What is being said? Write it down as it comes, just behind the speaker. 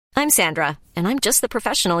I'm Sandra, and I'm just the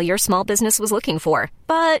professional your small business was looking for.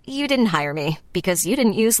 But you didn't hire me because you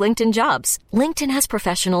didn't use LinkedIn Jobs. LinkedIn has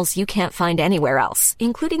professionals you can't find anywhere else,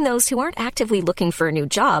 including those who aren't actively looking for a new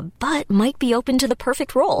job, but might be open to the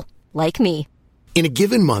perfect role, like me. In a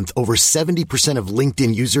given month, over 70% of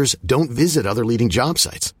LinkedIn users don't visit other leading job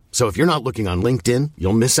sites. So if you're not looking on LinkedIn,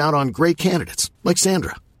 you'll miss out on great candidates like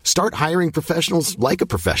Sandra. Start hiring professionals like a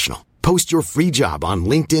professional. Post your free job on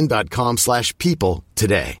linkedin.com/people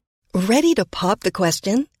today. Ready to pop the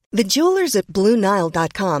question? The jewelers at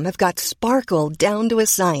BlueNile.com have got sparkle down to a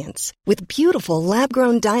science with beautiful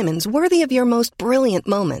lab-grown diamonds worthy of your most brilliant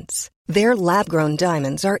moments. Their lab-grown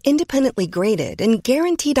diamonds are independently graded and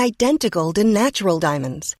guaranteed identical to natural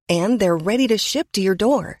diamonds, and they're ready to ship to your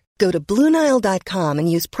door. Go to BlueNile.com and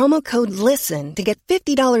use promo code LISTEN to get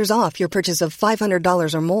 $50 off your purchase of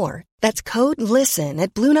 $500 or more. That's code LISTEN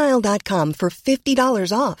at BlueNile.com for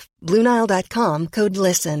 $50 off. BlueNile.com, code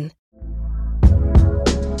LISTEN.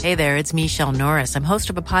 Hey there, it's Michelle Norris. I'm host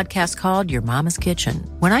of a podcast called Your Mama's Kitchen.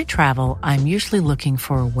 When I travel, I'm usually looking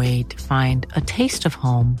for a way to find a taste of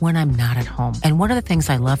home when I'm not at home. And one of the things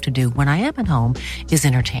I love to do when I am at home is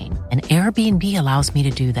entertain. And Airbnb allows me to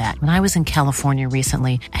do that. When I was in California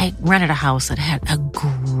recently, I rented a house that had a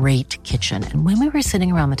great kitchen. And when we were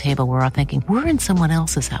sitting around the table, we were all thinking, we're in someone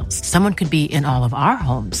else's house. Someone could be in all of our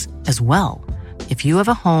homes as well. If you have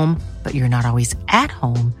a home, but you're not always at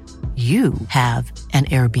home, you have an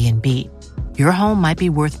Airbnb. Your home might be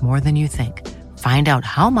worth more than you think. Find out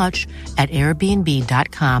how much at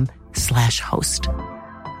airbnb.com/host.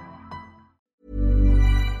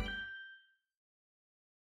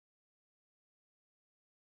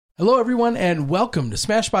 Hello, everyone, and welcome to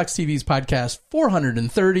Smashbox TV's podcast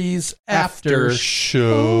 430's After Show.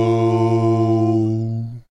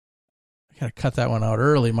 I gotta cut that one out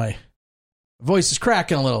early. My voice is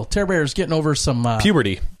cracking a little. Tara Bear's getting over some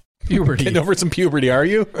puberty. Getting over some puberty, are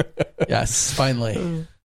you? Yes, finally. I'm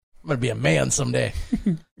going to be a man someday.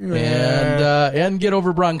 and get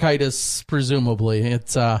over bronchitis, presumably.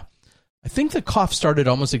 It's I think the cough started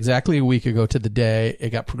almost exactly a week ago to the day.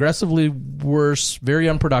 It got progressively worse, very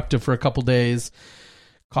unproductive for a couple days.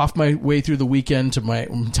 Coughed my way through the weekend to my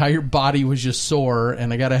entire body was just sore,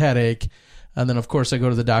 and I got a headache. And then, of course, I go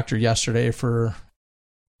to the doctor yesterday for,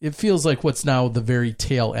 it feels like what's now the very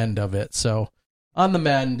tail end of it. So, on the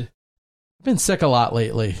mend. I've been sick a lot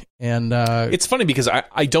lately, and it's funny because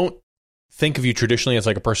I don't think of you traditionally as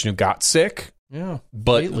like a person who got sick. Yeah,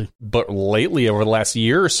 but lately over the last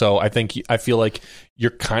year or so, I feel like you're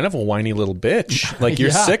kind of a whiny little bitch. Like you're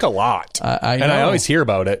sick a lot, and I always hear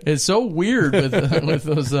about it. It's so weird with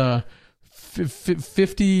those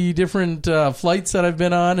 50 different flights that I've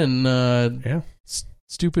been on, and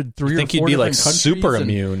stupid 3 or 4 think you'd be like super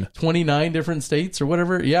immune, 29 different states or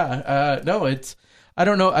whatever. Yeah, no, it's. I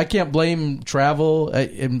don't know. I can't blame travel.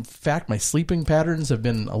 In fact, my sleeping patterns have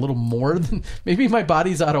been a little more than... Maybe my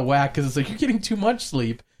body's out of whack because it's like you're getting too much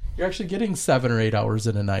sleep. You're actually getting 7 or 8 hours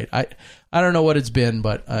in a night. I don't know what it's been,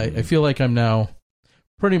 but I feel like I'm now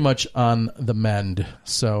pretty much on the mend.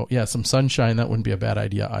 So, yeah, some sunshine, that wouldn't be a bad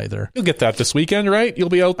idea either. You'll get that this weekend, right? You'll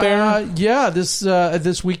be out there?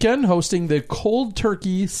 This weekend, hosting the Cold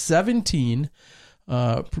Turkey 17,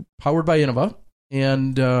 powered by Innova.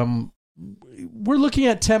 And... we're looking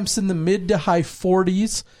at temps in the mid to high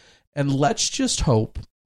 40s, and let's just hope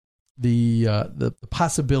the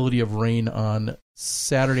possibility of rain on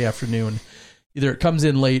Saturday afternoon, either it comes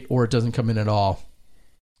in late or it doesn't come in at all.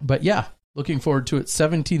 But yeah, looking forward to it.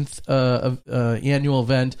 17th annual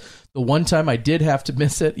event. The one time I did have to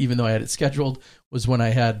miss it, even though I had it scheduled, was when I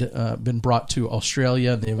had been brought to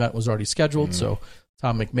Australia and the event was already scheduled. So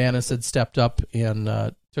Tom McManus had stepped up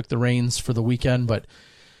and took the reins for the weekend, but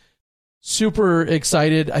super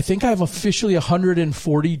excited. I think I have officially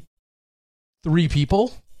 143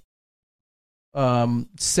 people.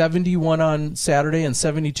 71 on Saturday and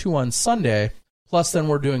 72 on Sunday. Plus then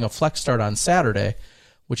we're doing a flex start on Saturday,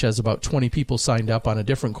 which has about 20 people signed up on a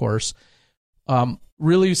different course.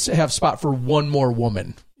 Really have spot for one more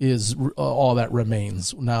woman is all that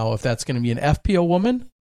remains. Now, if that's going to be an FPO woman,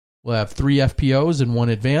 we'll have 3 FPOs and 1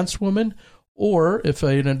 advanced woman. Or if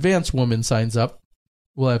an advanced woman signs up,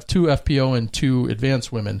 we'll have 2 FPO and 2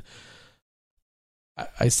 advanced women.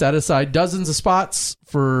 I set aside dozens of spots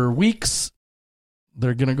for weeks.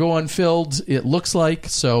 They're going to go unfilled, it looks like.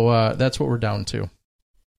 So that's what we're down to.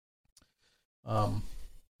 But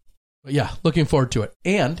yeah, looking forward to it.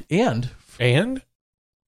 And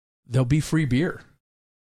there'll be free beer.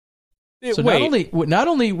 So not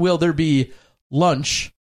only will there be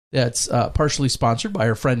lunch that's partially sponsored by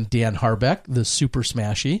our friend Dan Harbeck, the Super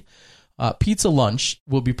Smashy. Pizza lunch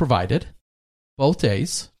will be provided both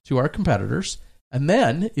days to our competitors. And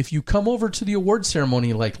then if you come over to the award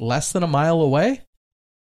ceremony like less than a mile away,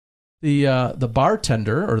 the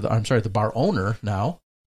bartender, or the bar owner now,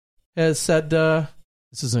 has said,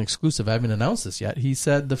 this is an exclusive, I haven't announced this yet, he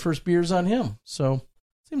said the first beer's on him. So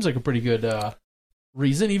seems like a pretty good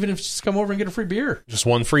reason, even if you just come over and get a free beer. Just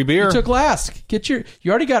one free beer. You took last. You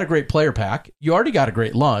already got a great player pack. You already got a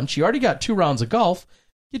great lunch. You already got 2 rounds of golf.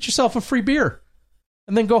 Get yourself a free beer.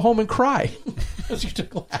 And then go home and cry. Because you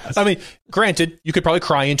took last. I mean, granted, you could probably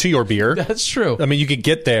cry into your beer. That's true. I mean, you could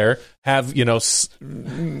get there, have, nurse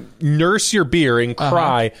your beer and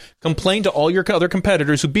cry, complain to all your other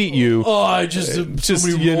competitors who beat you. Oh, I just it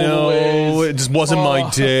just wasn't my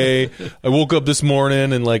day. I woke up this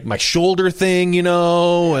morning and like my shoulder thing,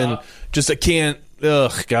 and just I can't.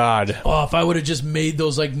 Ugh, God. Oh, if I would have just made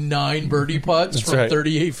those like 9 birdie putts from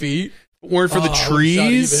 38 feet. Weren't for the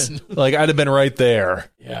trees, like I'd have been right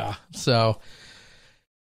there. Yeah. So,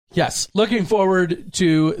 yes, looking forward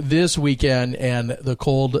to this weekend and the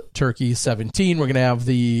Cold Turkey 17. We're going to have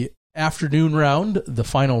the afternoon round, the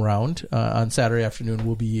final round on Saturday afternoon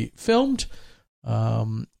will be filmed.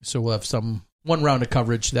 So we'll have one round of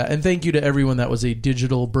coverage to that. And thank you to everyone that was a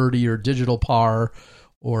digital birdie or digital par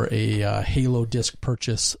or a Halo disc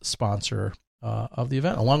purchase sponsor of the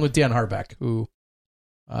event, along with Dan Harbeck, who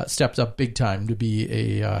stepped up big time to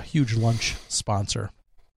be a huge lunch sponsor.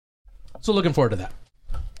 So looking forward to that.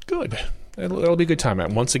 Good. It'll be a good time.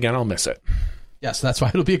 And once again, I'll miss it. Yes, that's why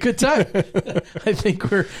it'll be a good time. I think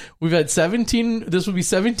we've had 17. This will be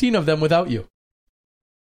 17 of them without you.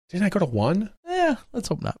 Didn't I go to 1? Yeah, let's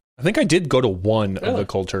hope not. I think I did go to 1 of the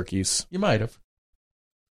cold turkeys. You might have.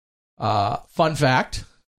 Fun fact.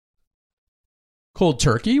 Cold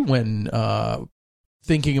turkey, when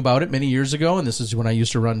thinking about it many years ago, and this is when I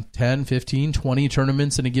used to run 10, 15, 20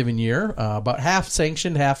 tournaments in a given year, about half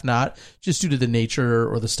sanctioned, half not, just due to the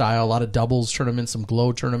nature or the style. A lot of doubles tournaments, some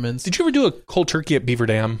glow tournaments. Did you ever do a cold turkey at Beaver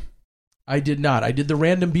Dam? I did not. I did the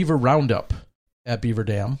Random Beaver Roundup at Beaver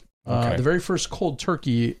Dam. Okay. The very first cold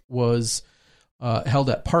turkey was held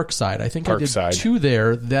at Parkside. I think I did 2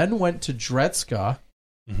 there, then went to Dretska,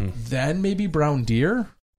 then maybe Brown Deer,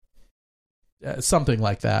 something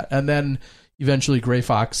like that. And then eventually Gray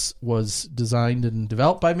Fox was designed and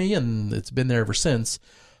developed by me, and it's been there ever since.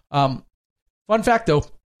 Fun fact, though,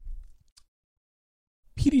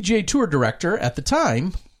 PDGA Tour Director at the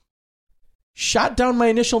time shot down my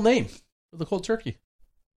initial name for the cold turkey.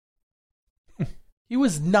 He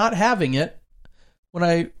was not having it when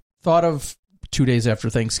I thought of 2 days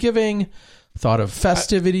after Thanksgiving, thought of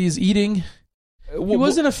festivities, eating. He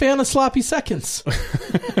wasn't a fan of sloppy seconds.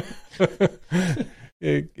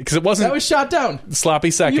 Because it wasn't. That was shot down. Sloppy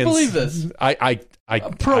seconds. Can you believe this? I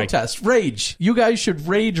protest, rage. You guys should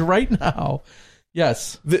rage right now.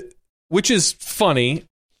 Yes. Which is funny,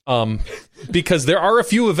 because there are a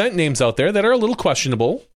few event names out there that are a little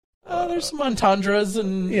questionable. There's some entendres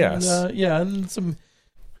and and some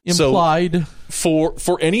So implied.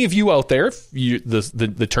 for any of you out there,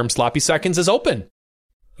 the term sloppy seconds is open.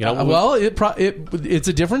 It's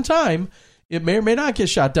a different time. It may or may not get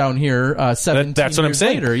shot down here 17 That's what I'm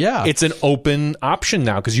saying. Later. Yeah. It's an open option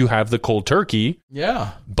now because you have the cold turkey.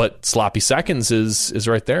 Yeah. But sloppy seconds is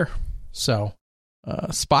right there. So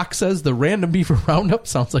Spock says the Random Beaver Roundup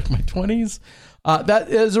sounds like my 20s. That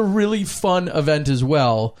is a really fun event as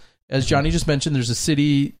well. As Johnny just mentioned, there's a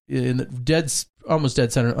city in the almost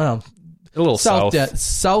dead center. A little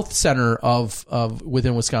south center of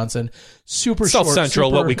within Wisconsin. Super South short, Central,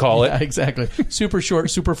 what we call it. Exactly. Super short,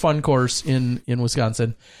 super fun course in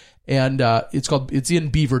Wisconsin. And it's in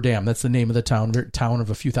Beaver Dam. That's the name of the town of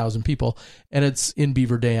a few thousand people. And it's in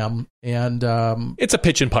Beaver Dam. And it's a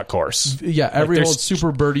pitch and putt course. Yeah, every hole's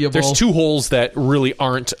super birdieable. There's 2 holes that really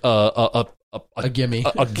aren't a gimme.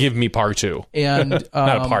 A give me par 2. And not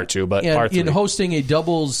a par 2, but par 3. In hosting a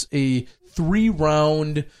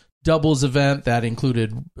 3-round doubles event that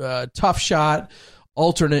included tough shot,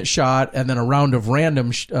 alternate shot, and then a round of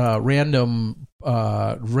random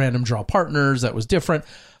draw partners that was different.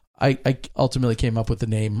 I ultimately came up with the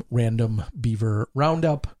name Random Beaver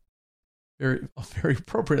Roundup. Very, very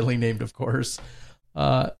appropriately named, of course.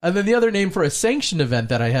 And then the other name for a sanctioned event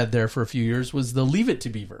that I had there for a few years was the Leave It to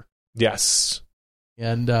Beaver. Yes.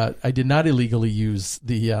 And I did not illegally use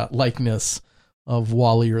the likeness of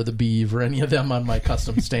Wally or the Beav or any of them on my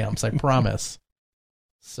custom stamps, I promise.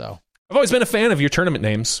 So I've always been a fan of your tournament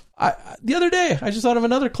names. The other day, I just thought of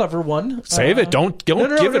another clever one. Save it. Don't give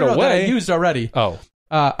it away. That I used already. Oh.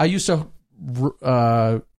 I used to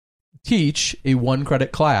teach a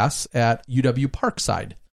 1-credit class at UW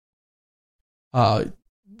Parkside.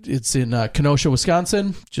 It's in Kenosha,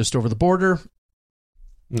 Wisconsin, just over the border.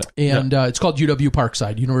 And it's called UW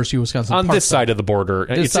Parkside, University of Wisconsin. On Parkside. this side of the border.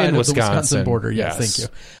 It's side in of Wisconsin. The Wisconsin border, yes. Thank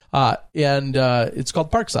you. And it's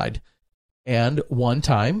called Parkside. And one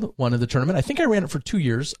time, one of the tournament, I think I ran it for 2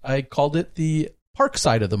 years, I called it the Park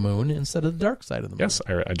Side of the Moon instead of the Dark Side of the Moon. Yes,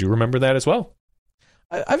 I do remember that as well.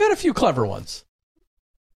 I've had a few clever ones.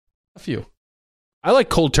 A few. I like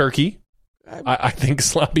cold turkey. I think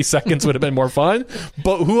sloppy seconds would have been more fun,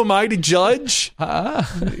 but who am I to judge?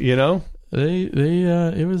 You know,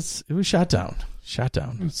 it was shot down.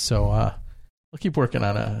 So I'll keep working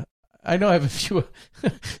on I know I have a few.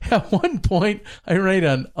 At one point, I ran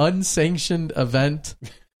an unsanctioned event,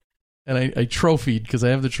 and I trophied because I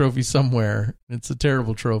have the trophy somewhere. It's a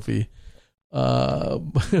terrible trophy. Who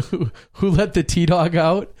let the T-Dog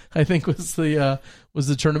out? I think was the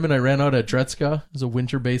tournament I ran out at Dretska. It was a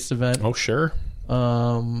winter-based event. Oh, sure.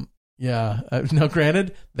 Yeah. Now,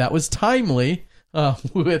 granted, that was timely.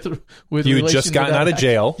 With you had just gotten out of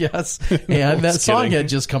jail. Yes, and that song had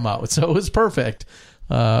just come out, so it was perfect.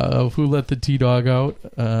 Who let the T-Dog out?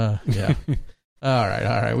 Yeah. All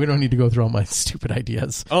right. We don't need to go through all my stupid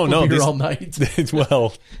ideas. Oh, we'll no. be here all night.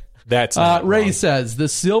 Well, that's not Ray wrong. says, the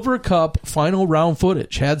Silver Cup final round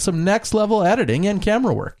footage had some next-level editing and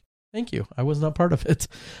camera work. Thank you. I was not part of it.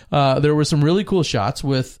 There were some really cool shots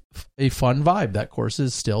with a fun vibe. That course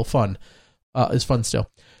is still fun. Is fun still.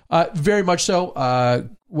 Very much so.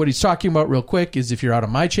 What he's talking about real quick is if you're out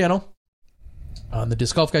on my channel, on the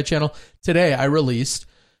Disc Golf Guy channel, today I released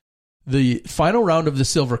the final round of the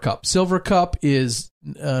Silver Cup. Silver Cup is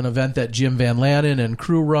an event that Jim Van Lanen and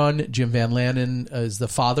crew run. Jim Van Lanen is the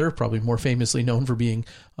father, probably more famously known for being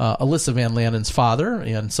Alyssa Van Lanen's father,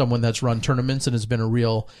 and someone that's run tournaments and has been a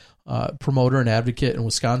real promoter and advocate in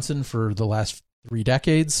Wisconsin for the last 3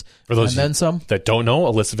 decades. For those and then some that don't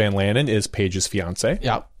know, Alyssa Van Lanen is Paige's fiance.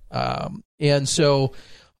 Yeah. And so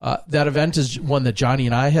that event is one that Johnny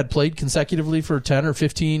and I had played consecutively for 10 or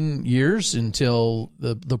 15 years until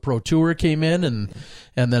the Pro Tour came in,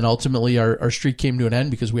 and then ultimately our streak came to an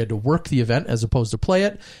end because we had to work the event as opposed to play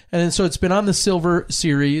it. And then, so it's been on the Silver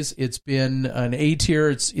Series. It's been an A tier.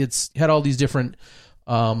 It's had all these different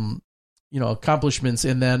accomplishments,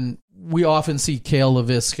 and then we often see Cale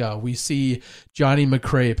LaVisca. We see Johnny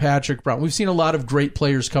McRae, Patrick Brown. We've seen a lot of great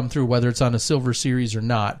players come through, whether it's on a Silver Series or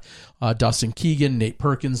not. Dustin Keegan, Nate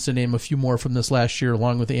Perkins, to name a few more from this last year,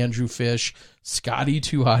 along with Andrew Fish, Scotty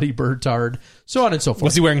Too Hottie Bertard, so on and so forth.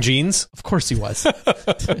 Was he wearing jeans? Of course he was.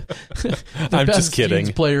 I'm just kidding.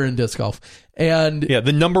 Jeans player in disc golf. And yeah,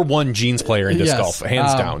 the number one jeans player in disc golf,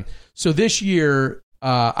 hands down. So this year,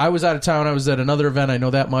 I was out of town. I was at another event. I know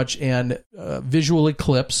that much. And Visual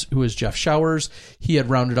Eclipse, who is Jeff Showers, he had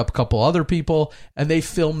rounded up a couple other people, and they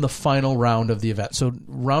filmed the final round of the event. So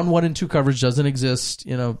round 1 and 2 coverage doesn't exist,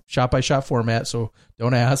 shot by shot format. So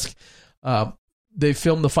don't ask. They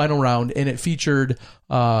filmed the final round, and it featured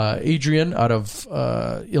Adrian out of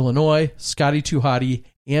Illinois, Scotty Too Hottie,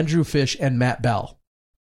 Andrew Fish, and Matt Bell.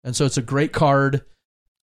 And so it's a great card.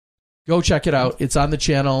 Go check it out. It's on the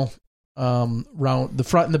channel. Round the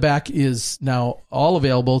front and the back is now all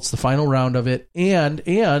available. It's the final round of it, and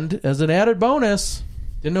as an added bonus,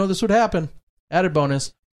 didn't know this would happen. Added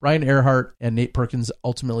bonus: Brian Earhart and Nate Perkins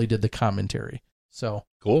ultimately did the commentary. So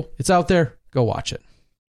cool. It's out there. Go watch it.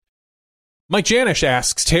 Mike Janish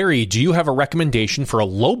asks, Terry, do you have a recommendation for a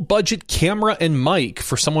low-budget camera and mic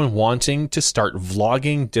for someone wanting to start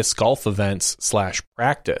vlogging disc golf events /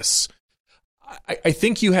 practice? I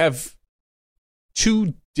think you have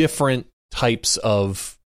 2 different types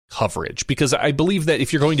of coverage, because I believe that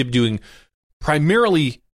if you're going to be doing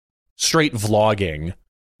primarily straight vlogging,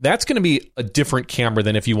 that's going to be a different camera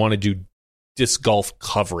than if you want to do disc golf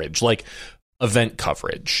coverage, like event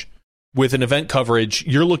coverage. With an event coverage,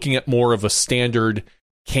 you're looking at more of a standard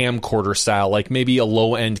camcorder style, like maybe a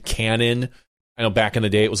low-end Canon. I know back in the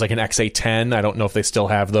day it was like an XA10. I don't know if they still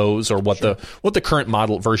have those or what the current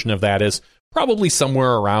model version of that is. Probably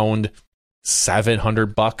somewhere around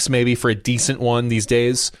 $700 maybe for a decent one these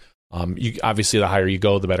days. You obviously, the higher you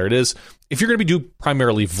go, the better it is. If you're going to be doing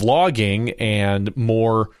primarily vlogging and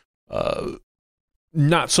more,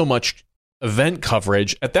 not so much event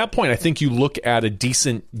coverage, at that point, I think you look at a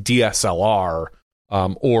decent DSLR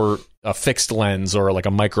or a fixed lens or like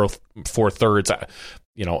a micro Four Thirds.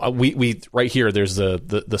 We right here. There's the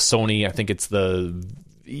Sony. I think it's the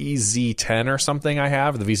VZ10 or something I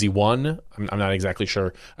have, the VZ1. I'm not exactly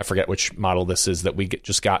sure. I forget which model this is that we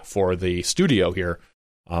just got for the studio here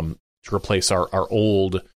to replace our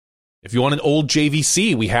old If you want an old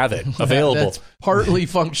JVC, we have it available. That's partly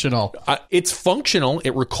functional. It's functional.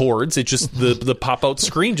 It records. It just the pop-out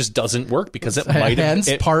screen just doesn't work because it might have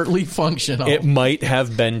partly functional. It might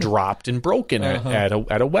have been dropped and broken at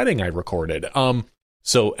a wedding I recorded.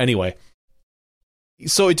 So anyway,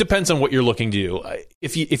 so it depends on what you're looking to do.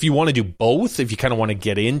 If you want to do both, if you kind of want to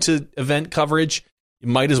get into event coverage, you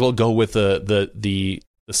might as well go with the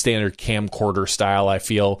standard camcorder style. I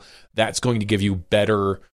feel that's going to give you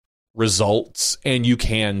better results, and you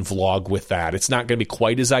can vlog with that. It's not going to be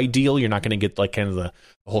quite as ideal. You're not going to get like kind of the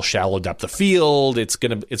whole shallow depth of field. It's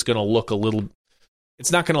going to look a little.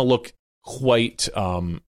 It's not going to look quite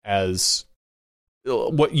as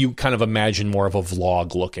what you kind of imagine more of a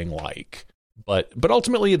vlog looking like. But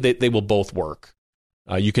ultimately, they will both work.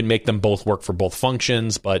 You can make them both work for both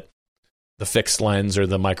functions, but the fixed lens or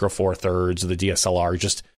the Micro Four Thirds or the DSLR,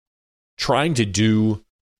 just trying to do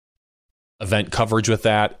event coverage with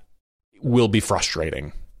that will be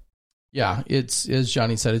frustrating. Yeah, it's, as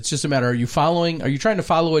Johnny said, it's just a matter, are you trying to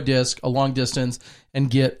follow a disc a long distance and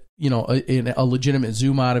get, a legitimate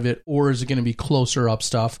zoom out of it, or is it going to be closer up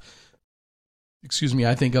stuff? Excuse me,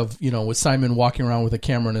 I think of, with Simon walking around with a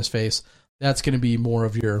camera in his face, that's going to be more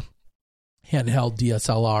of your handheld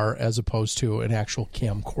DSLR as opposed to an actual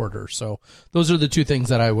camcorder. So those are the two things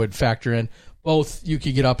that I would factor in. Both you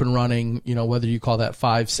could get up and running, whether you call that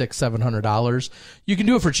 $500, $600, $700. You can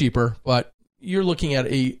do it for cheaper, but you're looking at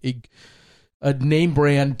a name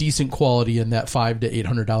brand, decent quality in that $500 to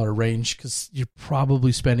 $800 range, because you're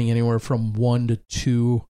probably spending anywhere from $100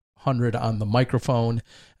 to $200 on the microphone,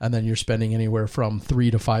 and then you're spending anywhere from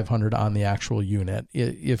 $300 to $500 on the actual unit.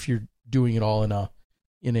 If you're doing it all in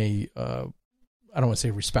a I don't want to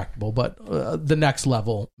say respectable, but the next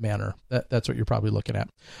level manner. That's what you're probably looking at.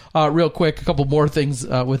 Real quick, a couple more things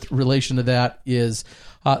with relation to that is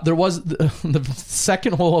there was the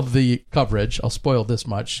second hole of the coverage. I'll spoil this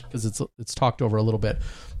much because it's talked over a little bit.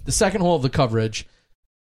 The second hole of the coverage,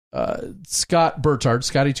 Scott Bertard,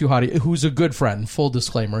 Scotty Too Hotty, who's a good friend, full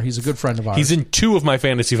disclaimer, he's a good friend of ours. He's in 2 of my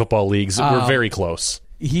fantasy football leagues. We're very close.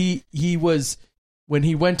 He was, when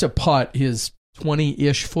he went to putt his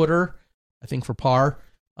 20-ish footer, I think for par,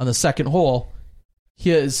 on the second hole,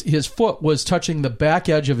 his foot was touching the back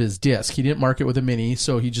edge of his disc. He didn't mark it with a mini,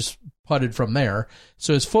 so he just putted from there.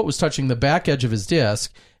 So his foot was touching the back edge of his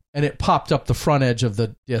disc, and it popped up the front edge of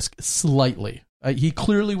the disc slightly. He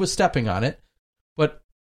clearly was stepping on it, but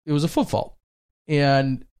it was a foot fault.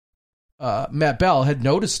 And Matt Bell had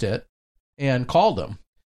noticed it and called him.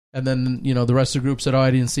 And then, the rest of the group said, I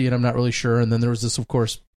didn't see it, I'm not really sure. And then there was this, of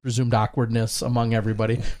course, presumed awkwardness among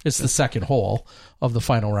everybody. It's the second hole of the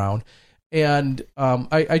final round. And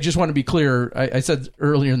I just want to be clear. I said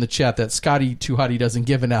earlier in the chat that Scotty Too Hotty doesn't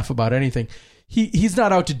give an F about anything. He's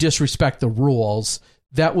not out to disrespect the rules.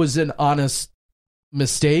 That was an honest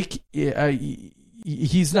mistake.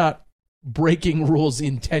 He's not breaking rules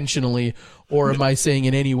intentionally, or am I saying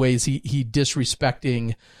in any ways he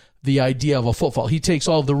disrespecting the idea of a foot fault. He takes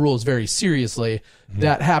all of the rules very seriously. Mm-hmm.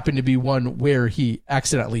 That happened to be one where he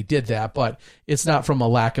accidentally did that, but it's not from a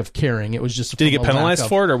lack of caring. It was just Did he get penalized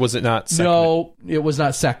for it, or was it not seconded? No, it was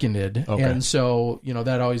not seconded. Okay. And so,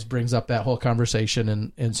 that always brings up that whole conversation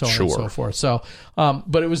and so on and so forth. So,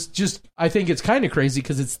 but it was just, I think it's kind of crazy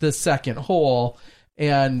because it's the second hole,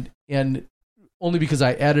 and only because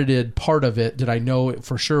I edited part of it did I know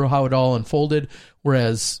for sure how it all unfolded,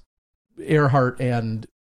 whereas Earhart and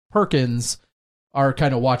Perkins are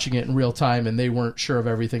kind of watching it in real time, and they weren't sure of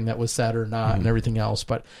everything that was said or not and everything else.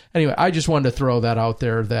 But anyway, I just wanted to throw that out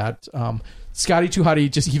there that Scotty Too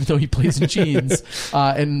Hotty, just even though he plays in jeans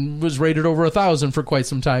and was rated over 1,000 for quite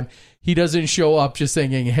some time, he doesn't show up just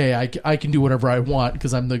saying, hey, I can do whatever I want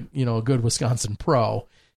because I'm the a good Wisconsin pro.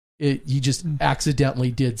 He just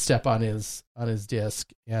accidentally did step on his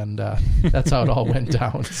disc, and that's how it all went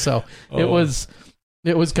down. So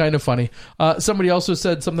It was kind of funny. Somebody also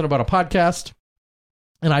said something about a podcast,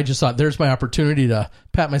 and I just thought, there's my opportunity to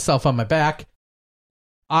pat myself on my back.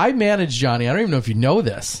 I managed, Johnny, I don't even know if you know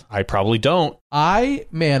this. I probably don't. I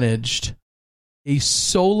managed a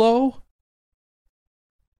solo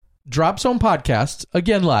Drop Zone podcast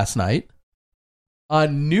again last night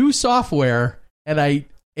on new software, and I,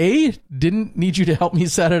 A, didn't need you to help me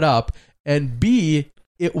set it up, and B,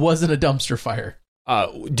 it wasn't a dumpster fire.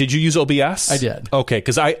 Did you use OBS? I did. Okay,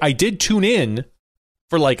 because I did tune in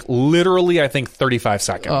for literally, I think 35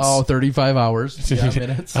 seconds. Oh, 35 hours. Yeah,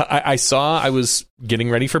 minutes. I was getting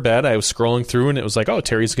ready for bed. I was scrolling through, and it was like, oh,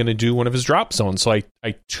 Terry's going to do one of his drop zones. So I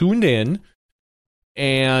tuned in,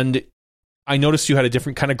 and I noticed you had a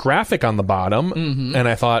different kind of graphic on the bottom, and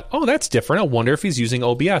I thought, oh, that's different. I wonder if he's using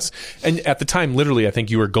OBS. And at the time, literally, I think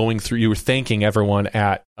you were thanking everyone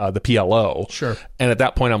at the PLO. Sure. And at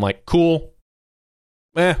that point, I'm like, cool.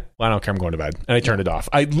 Well, I don't care. I'm going to bed. And I turned it off.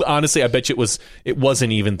 I honestly, I bet you it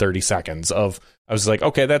wasn't even 30 seconds of, I was like,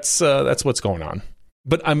 okay, that's what's going on.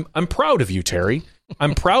 But I'm proud of you, Terry.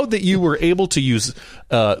 I'm proud that you were able to use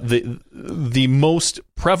the most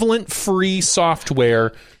prevalent free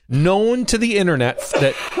software known to the internet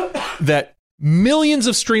that millions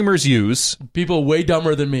of streamers use. People way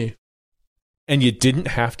dumber than me. And you didn't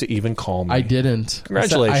have to even call me. I didn't.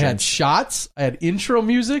 Congratulations. I had shots. I had intro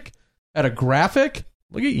music. I had a graphic.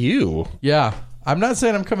 Look at you. Yeah. I'm not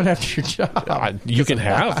saying I'm coming after your job. You can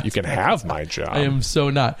have my job. I am so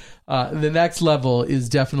not. The next level is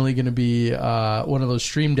definitely going to be one of those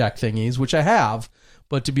Stream Deck thingies, which I have,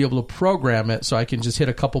 but to be able to program it so I can just hit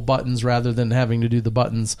a couple buttons rather than having to do the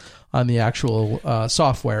buttons on the actual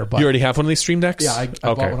software. But you already have one of these Stream Decks? Yeah, I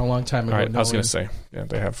bought one a long time ago. All right, I was going to say, yeah,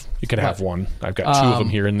 they have. You can have one. I've got two of them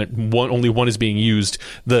here, and only one is being used.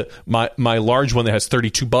 My large one that has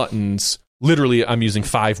 32 buttons. Literally, I'm using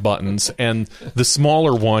 5 buttons, and the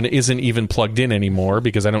smaller one isn't even plugged in anymore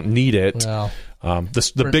because I don't need it. Wow.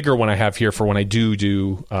 The bigger one I have here for when I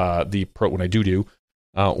do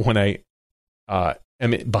when I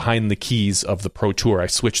am behind the keys of the Pro Tour, I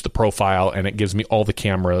switch the profile, and it gives me all the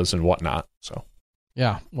cameras and whatnot. So,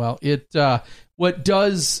 yeah. Well, what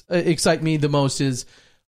does excite me the most is,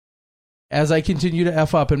 as I continue to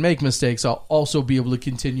F up and make mistakes, I'll also be able to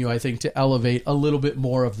continue, I think, to elevate a little bit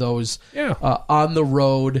more of those on the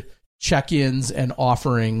road check-ins and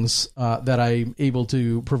offerings that I'm able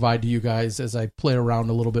to provide to you guys as I play around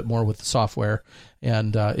a little bit more with the software.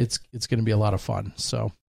 And it's going to be a lot of fun.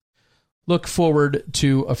 So look forward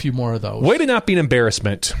to a few more of those. Way to not be an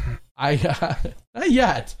embarrassment. Not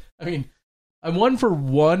yet. I mean, I'm 1 for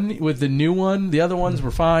 1 with the new one. The other ones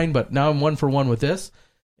were fine, but now I'm 1 for 1 with this.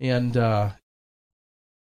 And I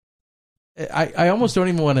almost don't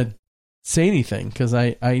even want to say anything because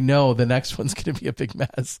I know the next one's going to be a big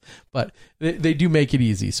mess. But they do make it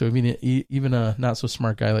easy. So I mean, even a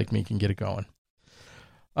not-so-smart guy like me can get it going.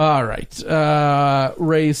 All right.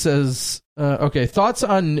 Ray says, okay, thoughts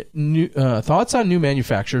on new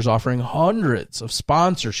manufacturers offering hundreds of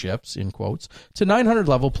sponsorships, in quotes, to 900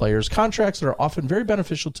 level players, contracts that are often very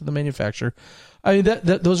beneficial to the manufacturer. I mean,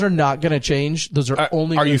 those are not going to change. Those are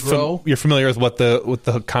only going to grow. You're familiar with what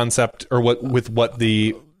the concept or what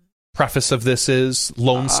the preface of this is?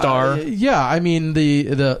 Lone Star? Yeah, I mean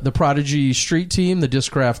the Prodigy Street team, the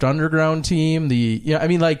Discraft Underground team,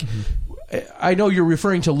 I know you're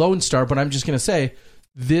referring to Lone Star, but I'm just going to say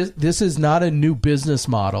this is not a new business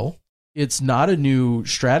model. It's not a new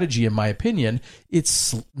strategy, in my opinion.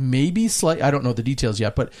 It's maybe I don't know the details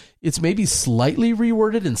yet, but it's maybe slightly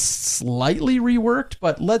reworded and slightly reworked.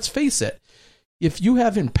 But let's face it, if you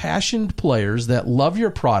have impassioned players that love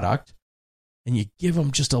your product and you give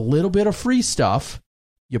them just a little bit of free stuff,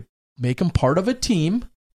 you make them part of a team.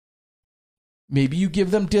 Maybe you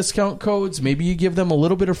give them discount codes. Maybe you give them a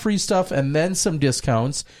little bit of free stuff and then some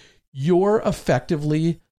discounts. You're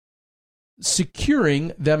effectively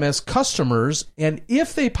securing them as customers, and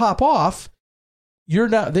if they pop off, you're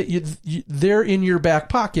not they're in your back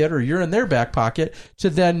pocket, or you're in their back pocket to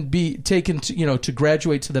then be taken to to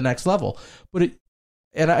graduate to the next level. But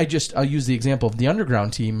I'll use the example of the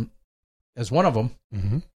Underground team as one of them.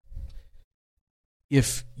 Mm-hmm.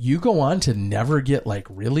 If you go on to never get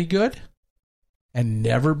really good and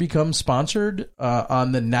never become sponsored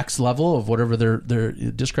on the next level of whatever their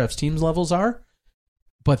Discraft's teams levels are,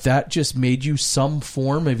 but that just made you some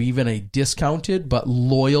form of even a discounted but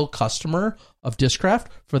loyal customer of Discraft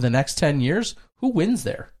for the next 10 years, who wins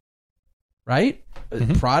there? Right?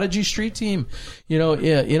 Mm-hmm. Prodigy Street team,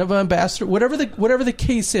 Innova Ambassador, whatever the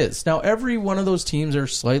case is. Now, every one of those teams are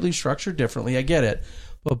slightly structured differently. I get it.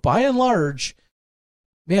 But by and large,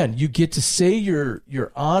 man, you get to say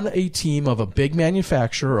you're on a team of a big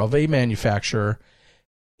manufacturer,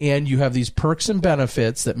 and you have these perks and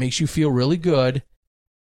benefits that makes you feel really good.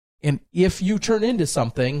 And if you turn into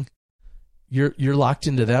something, you're locked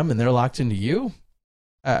into them and they're locked into you.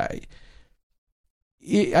 I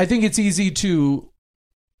think it's easy to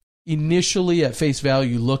initially at face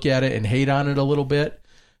value look at it and hate on it a little bit.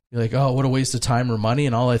 You're like, oh, what a waste of time or money.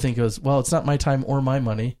 And all I think is, well, it's not my time or my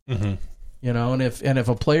money. Mm-hmm. And if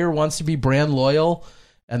a player wants to be brand loyal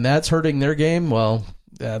and that's hurting their game, well,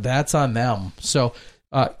 that's on them. So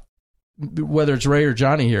whether it's Ray or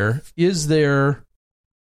Johnny here, is there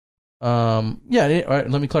Let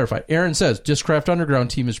me clarify. Aaron says Discraft Underground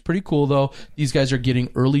team is pretty cool though. These guys are getting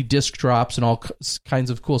early disc drops and all kinds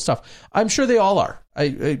of cool stuff. I'm sure they all are.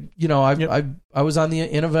 I was on the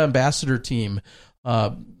Innova Ambassador team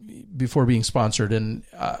before being sponsored, and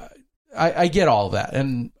I get all of that.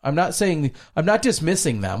 And I'm not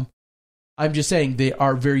dismissing them. I'm just saying they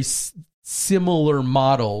are very similar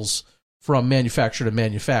models from manufacturer to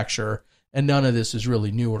manufacturer. And none of this is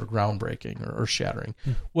really new or groundbreaking or shattering.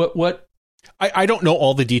 What? I don't know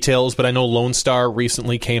all the details, but I know Lone Star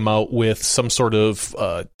recently came out with some sort of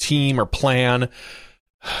team or plan.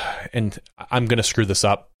 And I'm going to screw this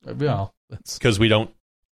up because we don't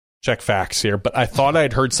check facts here. But I thought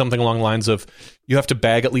I'd heard something along the lines of you have to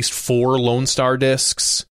bag at least 4 Lone Star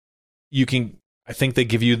discs. I think they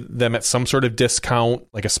give you them at some sort of discount,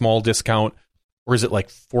 like a small discount, or is it like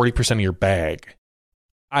 40% of your bag?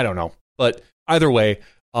 I don't know. But either way,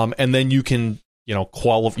 and then you can,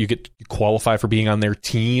 qualify for being on their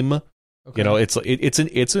team. Okay.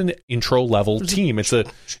 It's an intro level team. It's a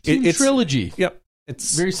team trilogy. Yep.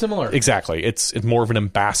 It's very similar. Exactly. It's more of an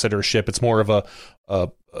ambassadorship. It's more of a I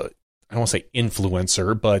don't want to say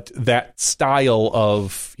influencer, but that style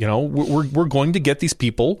of, we're going to get these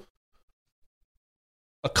people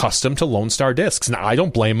accustomed to Lone Star discs. Now, I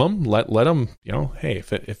don't blame them. Let them, hey,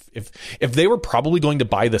 if they were probably going to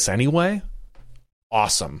buy this anyway,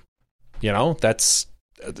 awesome. That's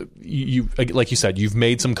you like you said, you've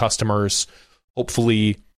made some customers,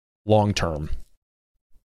 hopefully long term.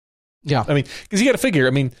 Yeah. I mean, because you got to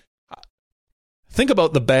figure, think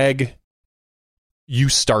about the bag you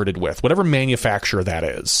started with, whatever manufacturer that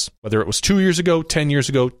is, whether it was 2 years ago, 10 years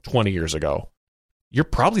ago, 20 years ago. You're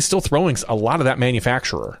probably still throwing a lot of that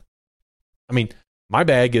manufacturer. My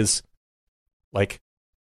bag is like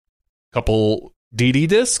a couple DD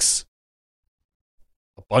discs,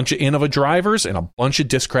 a bunch of Innova drivers, and a bunch of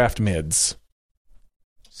Discraft mids.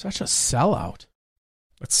 Such a sellout.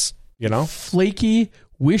 That's, flaky,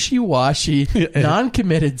 wishy-washy,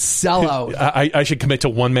 non-committed sellout. I should commit to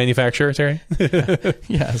one manufacturer, Terry?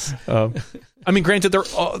 Yes. Granted,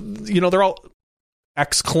 they're all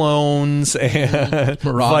X-clones and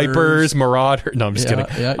Vipers, Marauder. No, I'm just kidding.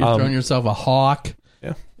 Yeah, you're throwing yourself a Hawk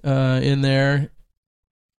in there.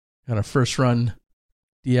 Got a first-run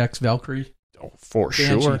DX Valkyrie. Oh, for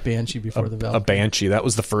sure. Banshee before the Valkyrie. A Banshee. That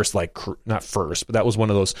was the first, not first, but that was one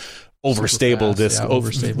of those overstable discs.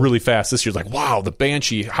 Overstable. Really fast. This year's like, wow, the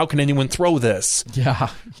Banshee. How can anyone throw this? Yeah,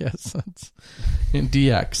 yes. That's in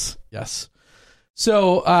DX, yes.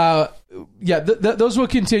 So, those will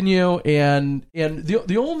continue, and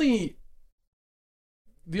the only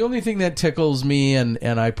thing that tickles me,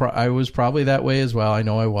 and I was probably that way as well. I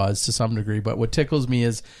know I was to some degree, but what tickles me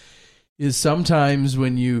is sometimes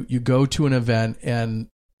when you go to an event and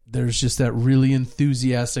there's just that really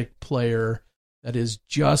enthusiastic player that has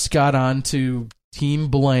just got onto Team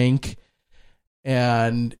Blank.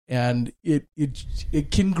 And it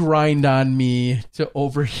can grind on me to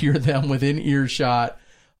overhear them within earshot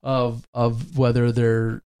of whether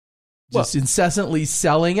they're just incessantly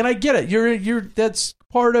selling. And I get it. You're that's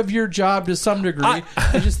part of your job to some degree.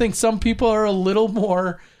 I just think some people are a little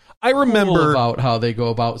more cool about how they go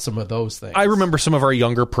about some of those things. I remember some of our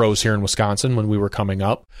younger pros here in Wisconsin when we were coming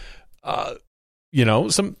up.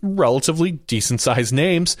 Some relatively decent sized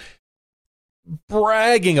names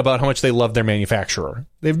bragging about how much they love their manufacturer.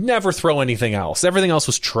 They've never thrown anything else. Everything else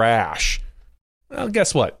was trash. Well,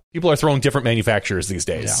 guess what? People are throwing different manufacturers these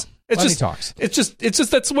days. Yeah. It's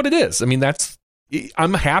just that's what it is.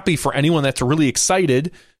 I'm happy for anyone that's really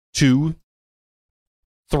excited to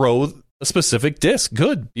throw a specific disc.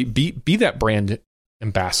 Good. Be that brand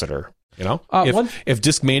ambassador. If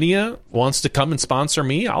Discmania wants to come and sponsor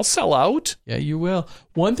me, I'll sell out. Yeah, you will.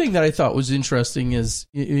 One thing that I thought was interesting is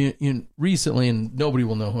in recently, and nobody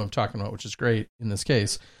will know who I'm talking about, which is great in this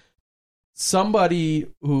case,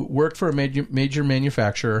 somebody who worked for a major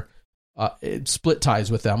manufacturer, split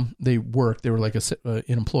ties with them. They were like an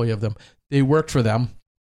employee of them. They worked for them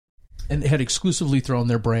and had exclusively thrown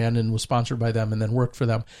their brand and was sponsored by them and then worked for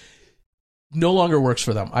them. No longer works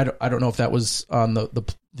for them. I don't know if that was on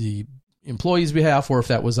the employee's behalf or if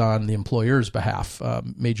that was on the employer's behalf,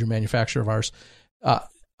 major manufacturer of ours.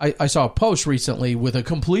 I saw a post recently with a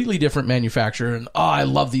completely different manufacturer and, I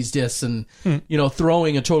love these discs and,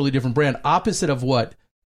 throwing a totally different brand opposite of what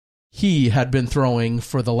he had been throwing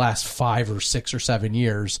for the last 5 or 6 or 7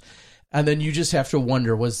 years. And then you just have to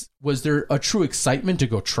wonder, was there a true excitement to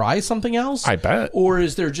go try something else? I bet. Or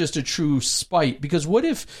is there just a true spite? Because what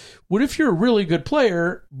if you're a really good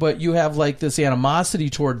player, but you have like this animosity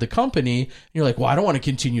toward the company? And you're like, well, I don't want to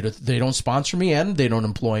continue they don't sponsor me and they don't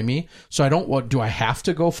employ me. So do I have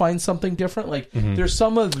to go find something different? Like there's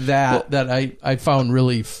some of that I found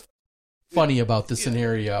really funny about the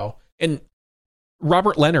scenario. And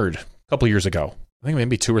Robert Leonard, a couple years ago, I think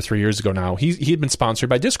maybe 2 or 3 years ago now, he had been sponsored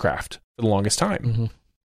by Discraft for the longest time. Mm-hmm.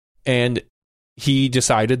 And he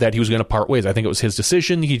decided that he was going to part ways. I think it was his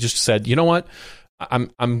decision. He just said, you know what?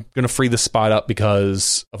 I'm going to free this spot up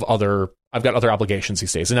because of I've got other obligations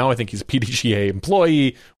these days. And now I think he's a PDGA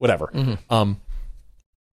employee, whatever. Mm-hmm.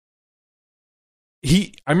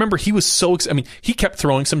 I remember he was so excited. I mean, he kept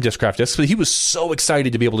throwing some Discraft discs, but he was so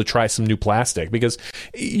excited to be able to try some new plastic because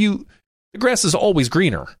the grass is always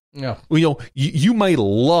greener. Yeah. You might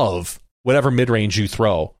love whatever mid-range you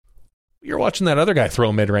throw. You're watching that other guy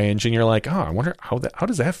throw mid-range and you're like, oh, I wonder how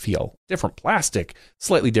does that feel? Different plastic,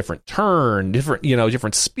 slightly different turn,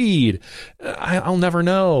 different speed. I'll never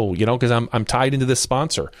know, because I'm tied into this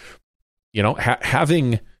sponsor.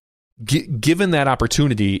 Having given that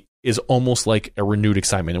opportunity is almost like a renewed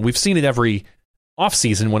excitement. And we've seen it every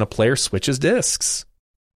offseason when a player switches discs.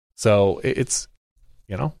 So it's,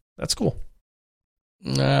 that's cool.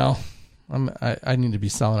 Well, I need to be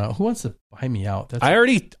selling out. Who wants to buy me out? I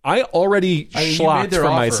already schlocked for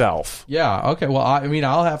myself. Yeah. Okay. Well,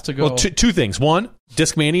 I'll have to go. Well, two things. One,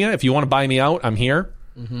 Discmania. If you want to buy me out, I'm here.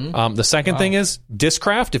 Mm-hmm. The second thing is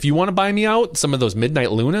Discraft. If you want to buy me out, some of those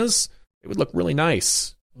Midnight Lunas, it would look really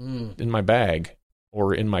nice in my bag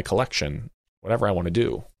or in my collection, whatever I want to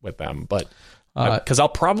do with them. But because I'll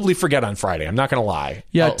probably forget on Friday. I'm not going to lie.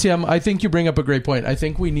 Yeah, Tim, I think you bring up a great point. I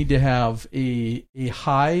think we need to have a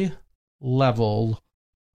high level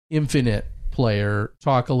Infinite player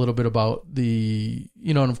talk a little bit about the,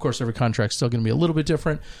 and of course every contract's still going to be a little bit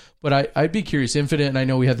different, but I'd be curious. Infinite, and I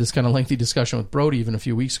know we had this kind of lengthy discussion with Brody even a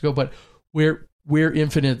few weeks ago, but where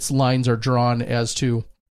Infinite's lines are drawn as to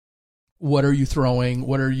what are you throwing,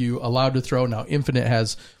 what are you allowed to throw. Now, Infinite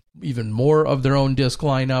has even more of their own disc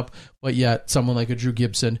lineup, but yet someone like a Drew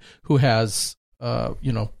Gibson who has,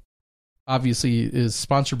 obviously is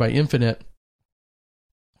sponsored by Infinite,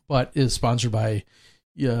 but is sponsored by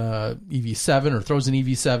EV7 or throws an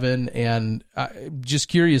EV7. And I'm just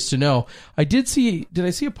curious to know, did I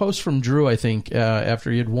see a post from Drew, I think,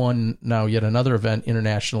 after he had won now yet another event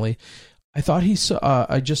internationally. I thought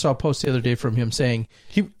I just saw a post the other day from him saying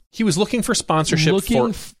he was looking for sponsorship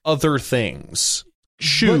for other things.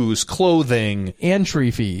 Shoes, clothing, entry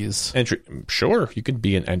fees. Sure, you could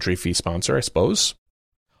be an entry fee sponsor, I suppose.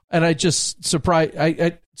 And I just surprise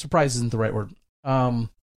isn't the right word.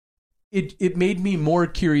 It made me more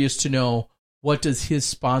curious to know, what does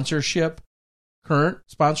his current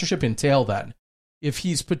sponsorship entail then? If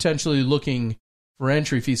he's potentially looking for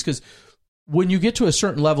entry fees, because when you get to a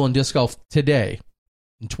certain level in disc golf today,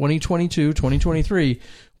 in 2022, 2023,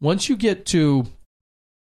 once you get to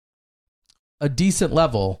a decent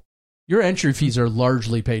level, your entry fees are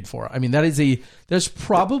largely paid for. I mean, that's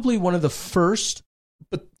probably one of the first,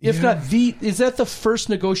 but if not is that the first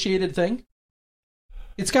negotiated thing?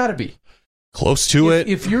 It's got to be close to it.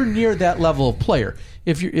 If you're near that level of player,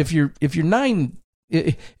 if you're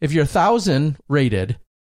 1,000 rated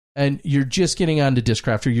and you're just getting onto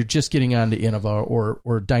Discraft or you're just getting onto Innova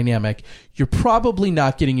or Dynamic, you're probably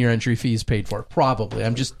not getting your entry fees paid for. Probably.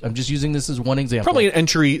 I'm just using this as one example. Probably an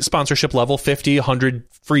entry sponsorship level, 50, 100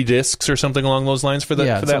 free discs or something along those lines for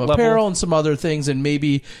that level. Apparel and some other things, and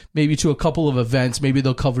maybe to a couple of events, maybe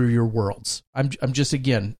they'll cover your worlds. I'm just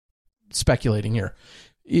again speculating here.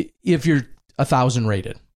 If you're 1,000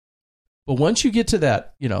 rated, but once you get to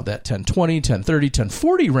that, that 1020, 1030,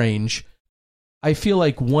 1040 range, I feel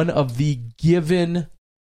like one of the given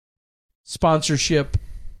sponsorship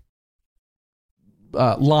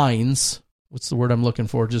lines, what's the word I'm looking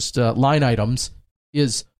for? Just line items,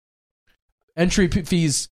 is entry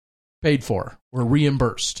fees paid for or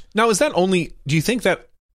reimbursed. Now, is that only, do you think that,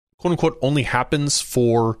 quote unquote, only happens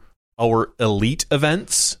for our elite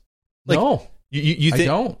events? No, you think, I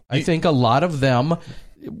don't. I think a lot of them,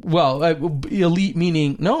 elite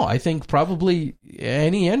meaning, no, I think probably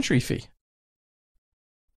any entry fee.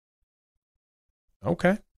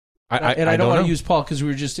 Okay. I don't want to use Paul because we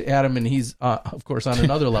were just at him and he's, of course, on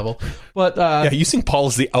another level. But you think Paul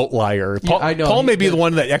is the outlier. Paul, I know. Paul may be the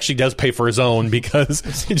one that actually does pay for his own because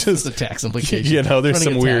he just the tax implication. There's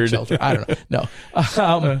some weird. I don't know.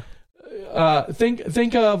 No.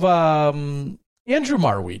 Think of Andrew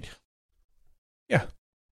Marweed. Yeah.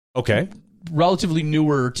 Okay. Relatively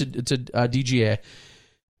newer to DGA.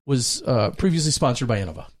 was previously sponsored by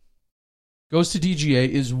Innova. Goes to DGA,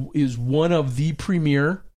 is one of the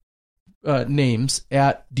premier names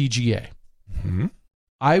at DGA. Mm-hmm.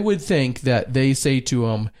 I would think that they say to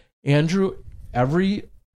him, Andrew,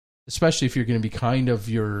 especially if you're going to be kind of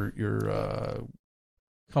your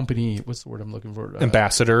company, what's the word I'm looking for?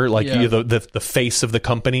 Ambassador, you're the face of the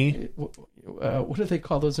company. What do they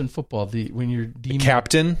call those in football? When you're deemed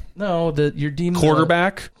captain? No, you're deemed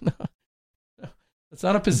quarterback. No, it's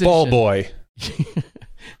not a position. Ball boy.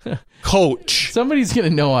 Coach. Somebody's going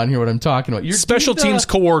to know on here what I'm talking about. You're special teams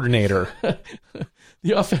coordinator.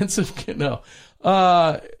 The offensive, no.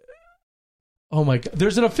 Oh my God!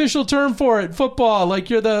 There's an official term for it. Football, like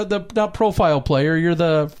you're the not profile player, you're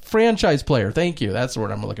the franchise player. Thank you. That's the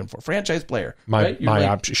word I'm looking for. Franchise player. My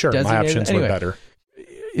options were better.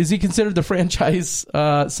 Is he considered the franchise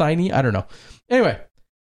signee? I don't know. Anyway,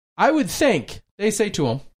 I would think they say to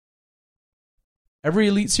him, every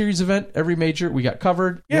Elite Series event, every major, we got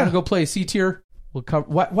covered. You want to go play C tier? We'll cover.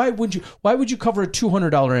 Why would you cover a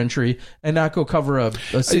 $200 entry and not go cover a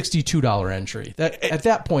 $62 entry? At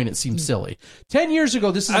that point, it seems silly. 10 years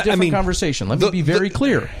ago, this is a different conversation. Let me be very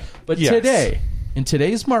clear. But today, in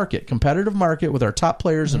today's market, competitive market, with our top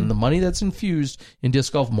players and the money that's infused in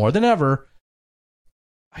disc golf more than ever,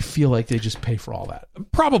 I feel like they just pay for all that.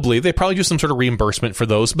 Probably. They probably do some sort of reimbursement for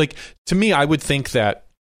those. Like, to me, I would think that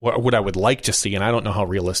what I would like to see, and I don't know how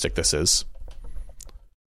realistic this is,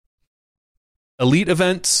 elite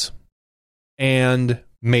events and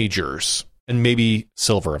majors and maybe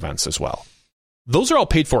silver events as well. Those are all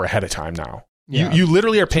paid for ahead of time now. Yeah. You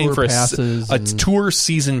literally are paying for a tour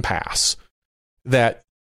season pass that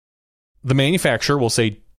the manufacturer will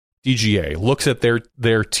say, DGA looks at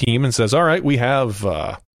their team and says, all right, we have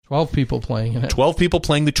 12 people playing in it. 12 people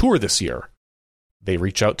playing the tour this year. They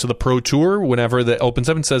reach out to the Pro Tour whenever that opens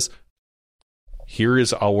up and says, here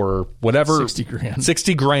is our whatever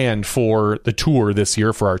 60 grand for the tour this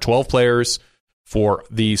year for our 12 players for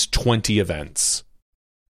these 20 events.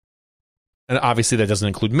 And obviously that doesn't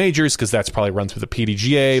include majors because that's probably run through the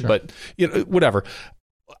PDGA, but whatever.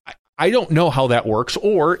 I don't know how that works.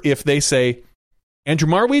 Or if they say, Andrew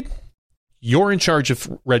Marweed, you're in charge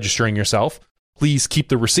of registering yourself. Please keep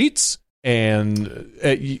the receipts. And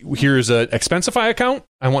here's an Expensify account.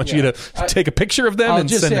 I want you to take a picture of them and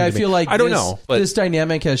send them to me. I feel like I don't know, but this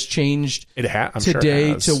dynamic has changed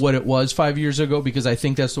today to what it was 5 years ago, because I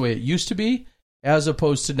think that's the way it used to be, as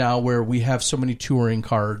opposed to now where we have so many touring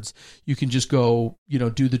cards. You can just go,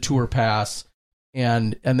 do the tour pass,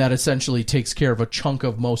 and that essentially takes care of a chunk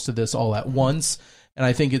of most of this all at once. And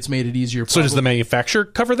I think it's made it easier. So does the manufacturer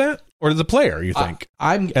cover that, or the player, you think?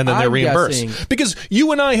 And then they're reimbursed. Guessing, because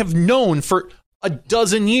you and I have known for a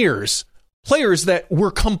dozen years players that were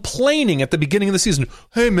complaining at the beginning of the season,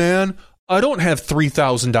 hey, man, I don't have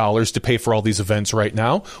 $3,000 to pay for all these events right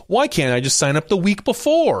now. Why can't I just sign up the week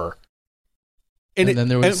before? And then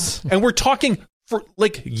there was... and we're talking for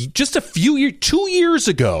like just a few years, 2 years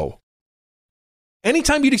ago.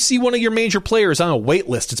 Anytime you see one of your major players on a wait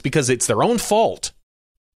list, it's because it's their own fault.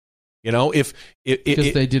 Because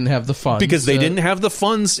they didn't have the funds. Because they didn't have the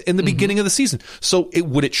funds in the beginning of the season. So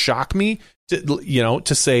would it shock me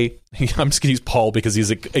to say, I'm just going to use Paul because he's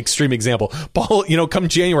an extreme example. Paul, come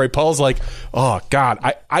January, Paul's like, oh God,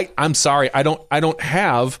 I'm sorry. I don't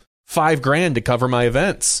have $5,000 to cover my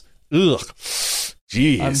events. Ugh.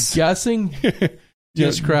 Jeez. I'm guessing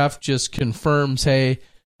Discraft just confirms, hey,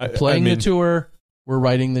 playing the tour, we're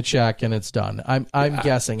writing the check and it's done. I'm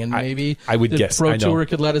guessing, and maybe I would guess Pro Tour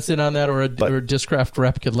could let us in on that, or a Discraft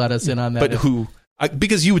rep could let us in on that. But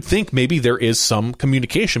because you would think maybe there is some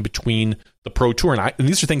communication between the Pro Tour and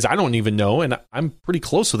these are things I don't even know, and I'm pretty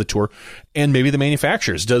close to the tour, and maybe the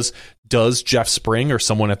manufacturers. Does Jeff Spring or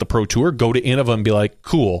someone at the Pro Tour go to Innova and be like,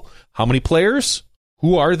 cool, how many players?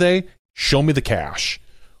 Who are they? Show me the cash.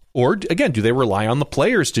 Or again, do they rely on the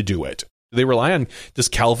players to do it? Do they rely on, does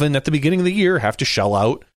Calvin at the beginning of the year have to shell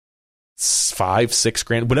out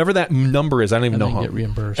 $5,000-6,000, whatever that number is? I don't even know how. Get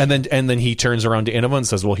reimbursed. And then he turns around to Innova and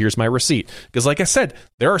says, well, here's my receipt. Because like I said,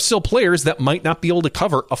 there are still players that might not be able to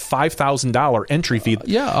cover a $5,000 entry fee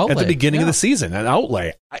at the beginning of the season, an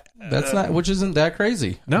outlay. Which isn't that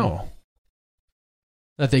crazy. No.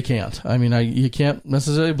 That they can't. I mean, you can't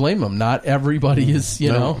necessarily blame them. Not everybody is,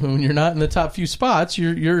 when you're not in the top few spots,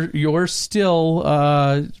 you're still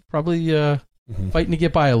probably fighting to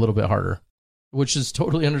get by a little bit harder, which is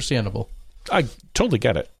totally understandable. I totally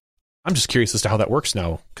get it. I'm just curious as to how that works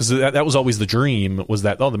now, because that was always the dream, was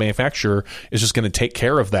that, the manufacturer is just going to take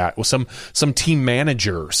care of that. Well, some team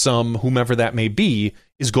manager, some whomever that may be,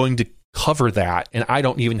 is going to cover that, and I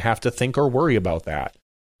don't even have to think or worry about that.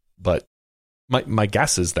 But My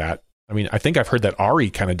guess is that, I mean, I think I've heard that Ari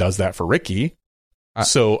kind of does that for Ricky.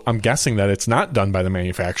 So I'm guessing that it's not done by the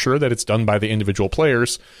manufacturer, that it's done by the individual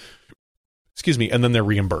players. Excuse me, and then they're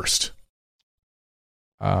reimbursed.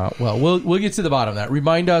 Well, we'll get to the bottom of that.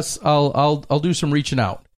 Remind us. I'll do some reaching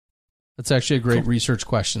out. That's actually a great research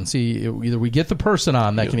question. See, either we get the person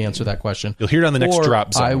on that can answer that question. You'll hear it on the next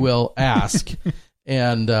drop zone. I will ask,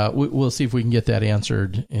 and we'll see if we can get that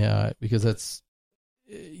answered. Because that's,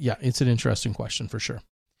 it's an interesting question for sure.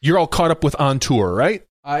 You're all caught up with On Tour, right?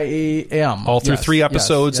 I am. All through 3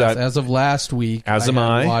 episodes. Yes. As of last week, as am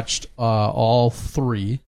I. Watched all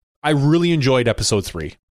 3. I really enjoyed episode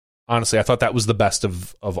 3. Honestly, I thought that was the best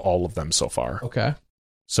of all of them so far. Okay.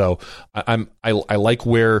 So I like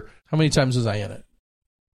where. How many times was I in it?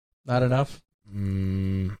 Not enough?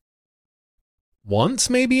 Once,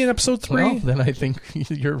 maybe, in episode 3? Well, then I think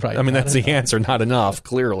you're right. I mean, that's the answer. Not enough,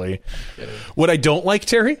 clearly. What I don't like,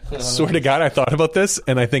 Terry, swear to God, I thought about this,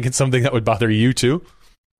 and I think it's something that would bother you, too.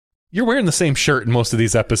 You're wearing the same shirt in most of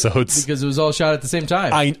these episodes. Because it was all shot at the same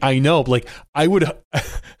time. I know. Like, I would...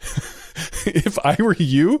 If I were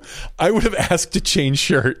you, I would have asked to change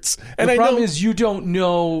shirts. And the problem is you don't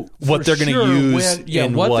know what they're going to use.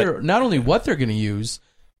 Not only what they're going to use,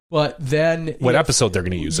 but then what episode they're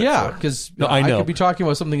going to use it for. Because I know. I could be talking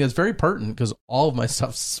about something that's very pertinent because all of my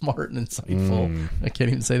stuff's smart and insightful. I can't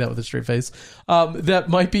even say that with a straight face. That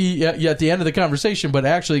might be at the end of the conversation, but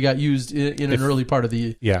actually got used in an early part of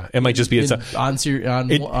the. Yeah, it might just be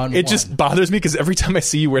it just bothers me because every time I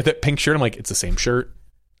see you wear that pink shirt, I'm like, it's the same shirt.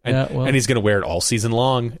 And he's going to wear it all season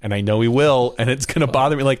long, and I know he will, and it's going to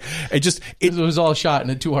bother me. Like it was all shot in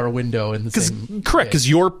a 2-hour window in the same. Correct, because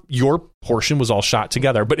your portion was all shot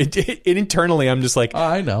together, but it internally, I'm just like,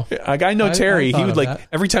 I know. I know Terry. He would like that.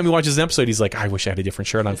 Every time he watches an episode, he's like, I wish I had a different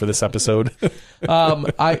shirt on for this episode.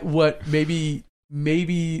 Maybe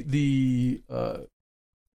the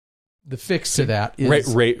fix to that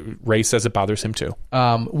is Ray says it bothers him too.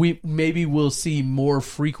 We will see more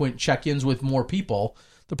frequent check-ins with more people.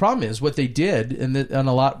 The problem is what they did, and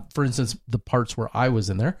a lot, for instance, the parts where I was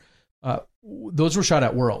in there, those were shot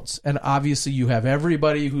at Worlds, and obviously you have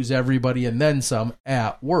everybody who's everybody and then some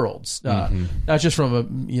at Worlds, not just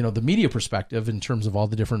from the media perspective in terms of all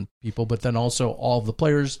the different people, but then also all of the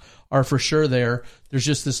players are for sure there. There's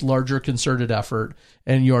just this larger concerted effort,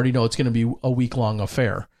 and you already know it's going to be a week-long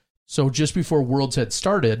affair. So just before Worlds had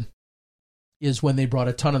started is when they brought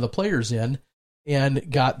a ton of the players in and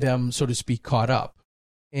got them, so to speak, caught up.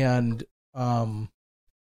 And, I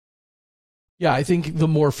think the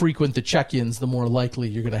more frequent the check-ins, the more likely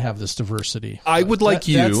you're going to have this diversity.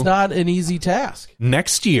 That's not an easy task.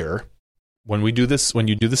 Next year, when you do this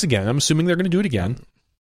again, I'm assuming they're going to do it again.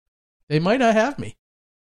 They might not have me.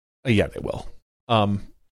 Yeah, they will.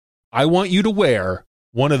 I want you to wear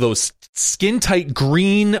one of those skin-tight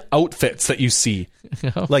green outfits that you see.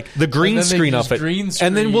 Like the green screen outfit.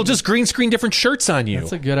 And then we'll just green screen different shirts on you.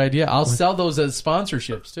 That's a good idea. I'll sell those as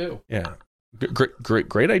sponsorships, too. Yeah.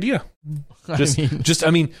 Great idea.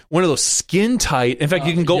 I mean, one of those skin-tight. In fact,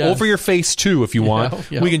 you can go over your face, too, if you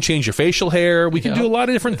want. We can change your facial hair. We can do a lot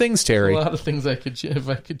of different things, Terry. A lot of things I could if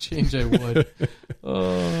I could change, I would.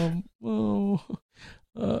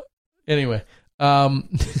 Anyway.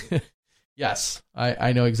 Yes,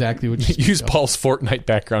 I know exactly what you use. Paul's Fortnite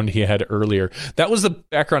background he had earlier. That was the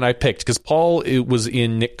background I picked because Paul was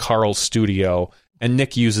in Nick Carl's studio, and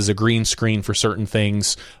Nick uses a green screen for certain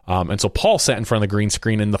things. And so Paul sat in front of the green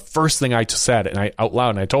screen, and the first thing I said, and I out loud,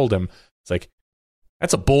 and I told him, it's like,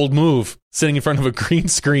 that's a bold move, sitting in front of a green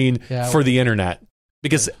screen for the internet,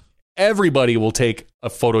 because everybody will take a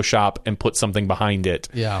Photoshop and put something behind it.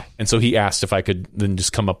 Yeah. And so he asked if I could then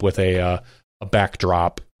just come up with a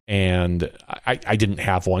backdrop. And I didn't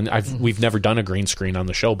have one. We've never done a green screen on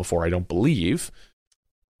the show before, I don't believe.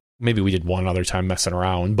 Maybe we did one other time messing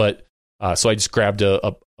around, but so I just grabbed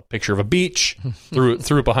a picture of a beach, threw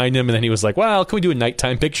it behind him, and then he was like, "Well, can we do a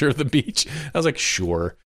nighttime picture of the beach?" I was like,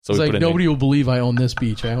 "Sure." So it's like nobody will believe I own this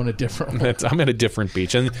beach. I own a different one. I'm at a different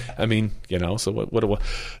beach, and I mean, so what?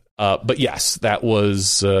 But yes, that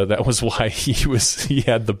was why he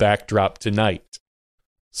had the backdrop tonight.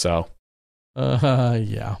 So.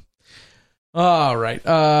 Yeah. All right.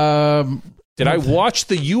 Did I watch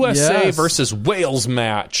the USA versus Wales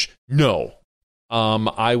match? No.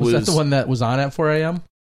 Was that the one that was on at 4 a.m.?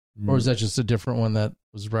 Or was that just a different one that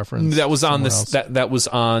was referenced? That was on this. That was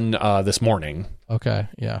on this morning. Okay.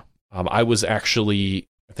 Yeah. I was actually.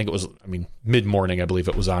 I think it was. Mid morning. I believe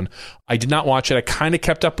it was on. I did not watch it. I kind of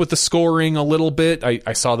kept up with the scoring a little bit.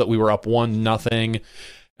 I saw that we were up 1-0.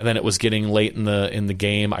 And then it was getting late in the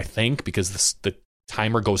game, I think, because the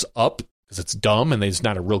timer goes up because it's dumb and there's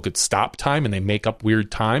not a real good stop time and they make up weird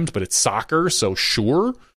times, but it's soccer, so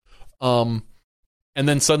sure. And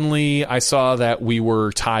then suddenly I saw that we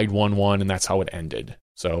were tied 1-1, and that's how it ended.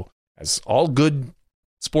 So as all good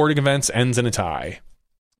sporting events ends in a tie.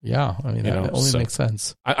 Yeah, I mean, that only makes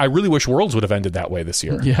sense. I really wish Worlds would have ended that way this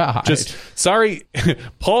year. Yeah. Sorry,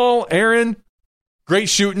 Paul, Aaron, great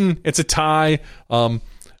shooting. It's a tie.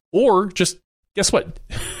 Or just, guess what?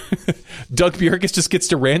 Doug Bjerkes just gets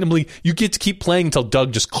to randomly, you get to keep playing until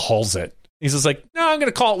Doug just calls it. He's just like, no, I'm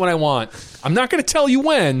going to call it when I want. I'm not going to tell you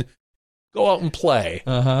when. Go out and play.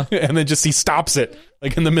 And then just he stops it,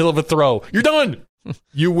 like in the middle of a throw. You're done.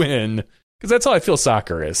 You win. Because that's how I feel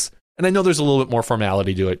soccer is. And I know there's a little bit more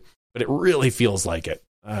formality to it, but it really feels like it.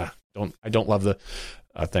 I don't love the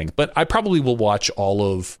thing. But I probably will watch all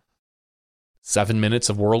of 7 minutes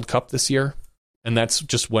of World Cup this year. And that's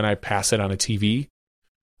just when I pass it on a TV.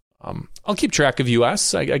 I'll keep track of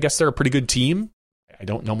U.S. I guess they're a pretty good team. I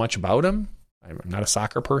don't know much about them. I'm not a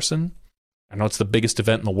soccer person. I know it's the biggest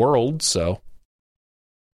event in the world, so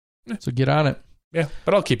get on it. Yeah,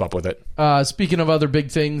 but I'll keep up with it. Speaking of other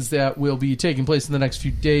big things that will be taking place in the next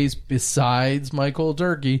few days, besides my cold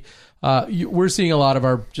turkey, we're seeing a lot of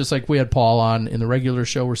our, just like we had Paul on in the regular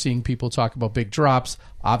show, we're seeing people talk about big drops.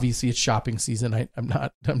 Obviously, it's shopping season. I'm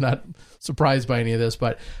not surprised by any of this,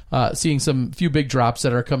 but seeing few big drops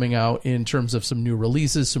that are coming out in terms of some new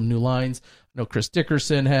releases, some new lines. I know Chris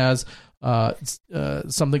Dickerson has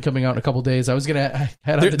something coming out in a couple days. I was gonna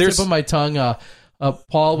had on the tip of my tongue.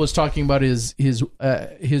 Paul was talking about his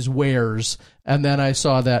wares, and then I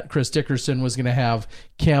saw that Chris Dickerson was going to have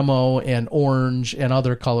camo and orange and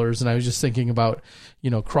other colors, and I was just thinking about,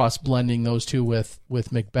 cross blending those two with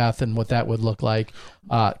Macbeth and what that would look like.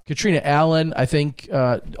 Katrina Allen, I think she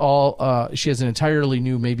has an entirely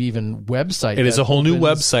new, maybe even website. It is a whole new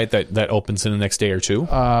website that opens in the next day or two.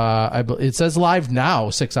 It says live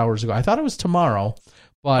now 6 hours ago. I thought it was tomorrow.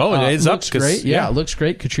 But, it is looks up. Great. Yeah, it looks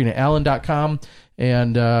great. KatrinaAllen.com.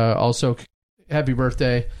 And also, happy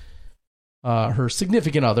birthday, her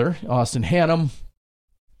significant other, Austin Hannum,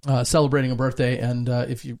 celebrating a birthday. And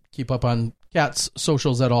if you keep up on Kat's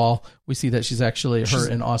socials at all, we see that her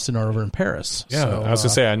and Austin are over in Paris. Yeah, so, I was going to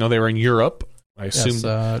say, I know they were in Europe. I assumed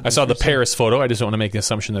I saw the Paris photo. I just don't want to make the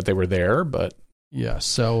assumption that they were there, but... Yeah,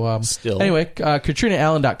 so still. Anyway,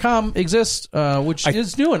 KatrinaAllen.com exists, which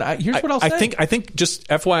is new. And here's what I'll say. I think just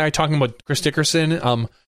FYI, talking about Chris Dickerson,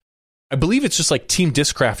 I believe it's just like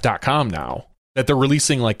teamdiscraft.com now that they're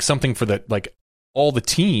releasing like something for all the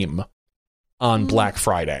team on Black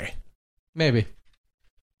Friday. Maybe.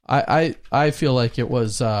 I feel like it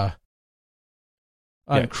was on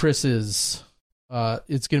Chris's.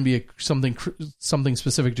 It's going to be something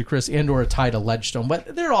specific to Chris and or a tie to Ledgestone,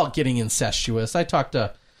 but they're all getting incestuous. I talked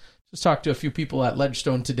to a few people at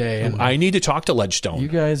Ledgestone today, and I need to talk to Ledgestone. You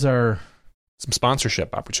guys are some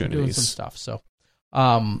sponsorship opportunities, doing some stuff. So,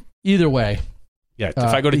 either way, yeah. If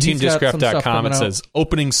I go to teamdiscraft.com, it says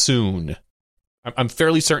opening soon. I'm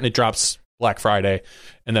fairly certain it drops Black Friday,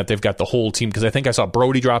 and that they've got the whole team, because I think I saw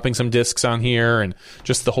Brody dropping some discs on here, and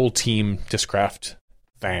just the whole team Discraft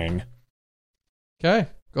thing. Okay,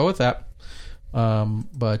 go with that.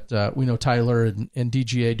 But we know Tyler and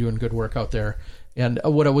DGA doing good work out there. And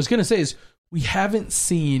what I was going to say is we haven't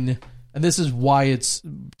seen, and this is why it's,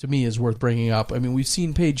 to me, is worth bringing up. I mean, we've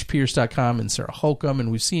seen PaigePierce.com and Sarah Holcomb,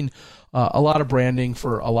 and we've seen a lot of branding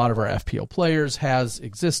for a lot of our FPO players has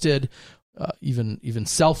existed, even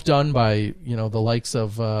self-done by, the likes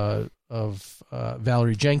of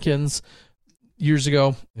Valerie Jenkins years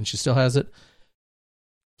ago, and she still has it.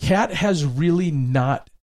 Cat has really not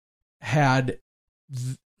had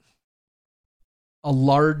a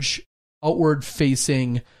large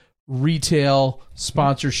outward-facing retail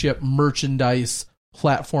sponsorship merchandise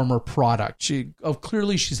platform or product.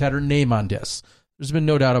 Clearly she's had her name on discs. There's been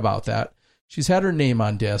no doubt about that. She's had her name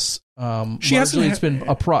on discs. It's been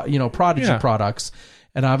Prodigy products,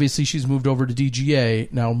 and obviously she's moved over to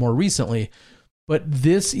DGA now more recently. But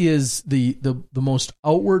this is the most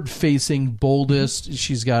outward-facing, boldest.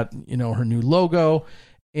 She's got her new logo,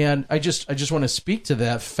 and I just want to speak to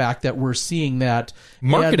that fact that we're seeing that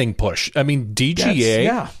marketing push. I mean,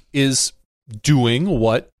 DGA is doing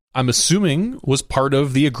what I'm assuming was part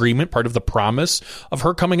of the agreement, part of the promise of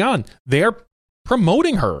her coming on. They are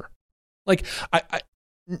promoting her. Like,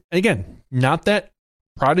 again, not that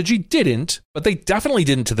Prodigy didn't, but they definitely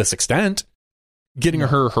didn't to this extent. Getting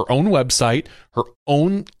her own website, her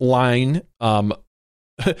own line,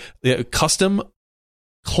 custom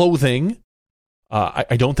clothing.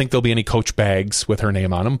 I don't think there'll be any Coach bags with her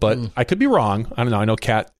name on them, but I could be wrong. I don't know. I know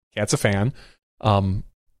Kat's a fan.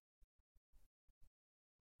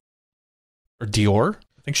 Or Dior?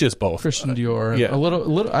 I think she has both. Christian Dior. Yeah. A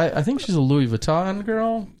little. I think she's a Louis Vuitton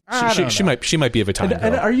girl. She might be a Vuitton girl.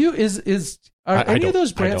 And are you are any of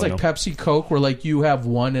those brands like know. Pepsi, Coke, where like you have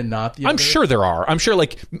one and not the other? I'm sure there are. I'm sure,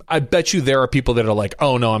 like, I bet you there are people that are like,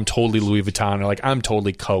 oh no, I'm totally Louis Vuitton, or like, I'm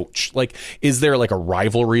totally Coach. Like, is there like a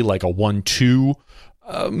rivalry, like a 1-2?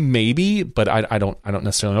 Maybe, but I don't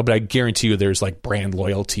necessarily know. But I guarantee you, there's like brand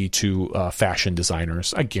loyalty to fashion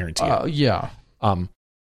designers. I guarantee it. Yeah.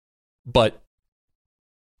 But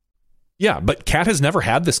Kat has never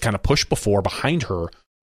had this kind of push before behind her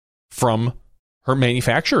from her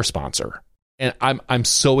manufacturer sponsor. And I'm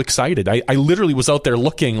so excited. I literally was out there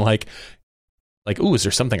looking like, ooh, is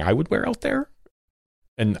there something I would wear out there?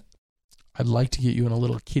 And I'd like to get you in a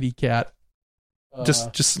little kitty cat.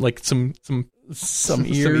 Just like some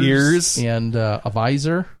ears and a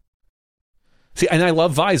visor. See, and I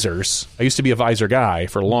love visors. I used to be a visor guy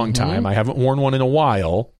for a long time. I haven't worn one in a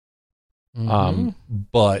while.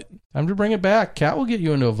 But time to bring it back. Kat will get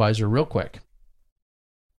you into a visor real quick.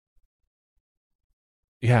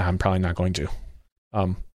 Yeah, I'm probably not going to.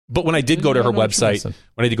 But when I did go to her website,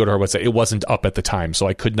 it wasn't up at the time, so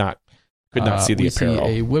I could not see the apparel.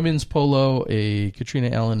 See a women's polo, a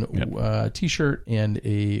Katrina Allen t-shirt, and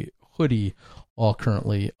a hoodie, all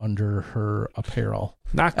currently under her apparel.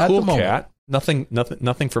 Not cool, Kat.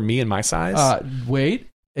 Nothing for me in my size. Wait,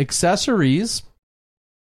 accessories.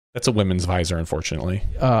 That's a women's visor, unfortunately.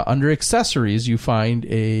 Under accessories, you find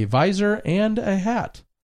a visor and a hat.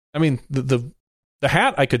 I mean, the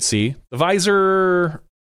hat I could see. The visor,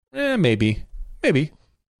 maybe.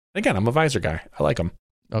 Again, I'm a visor guy. I like them.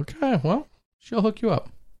 Okay, well, she'll hook you up.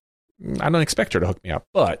 I don't expect her to hook me up,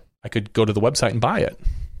 but I could go to the website and buy it.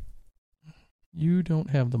 You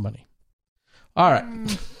don't have the money. All right.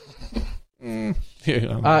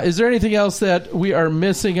 Yeah. Is there anything else that we are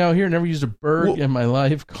missing out here? Never used a Berg in my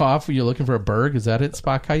life. Cough. Are you looking for a Berg? Is that it,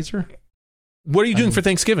 Spockheiser? What are you doing for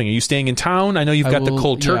Thanksgiving? Are you staying in town? I know you've got the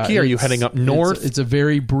cold turkey. Are you heading up north? It's a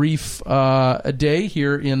very brief a day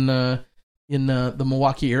here in the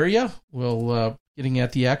Milwaukee area. We'll getting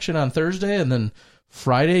at the action on Thursday, and then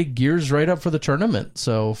Friday gears right up for the tournament.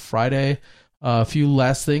 So Friday, a few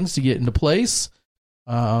last things to get into place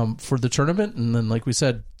for the tournament, and then like we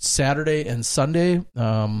said, Saturday and Sunday.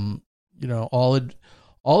 All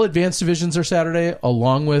advanced divisions are Saturday,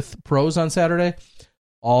 along with pros on Saturday.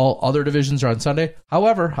 All other divisions are on Sunday.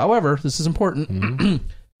 However, this is important. Mm-hmm.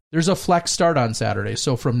 There's a flex start on Saturday.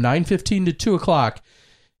 So from 9:15 to 2 o'clock,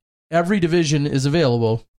 every division is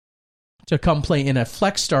available to come play in a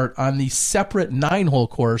flex start on the separate 9-hole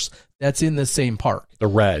course that's in the same park. The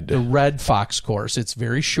Red Fox course. It's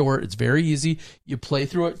very short. It's very easy. You play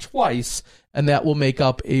through it twice, and that will make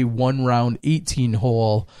up a 1-round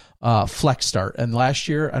 18-hole flex start. And last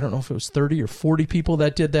year, I don't know if it was 30 or 40 people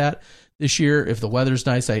that did that. This year, if the weather's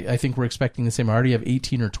nice, I think we're expecting the same. I already have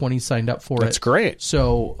 18 or 20 signed up for it. That's great.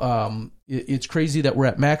 So it's crazy that we're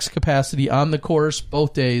at max capacity on the course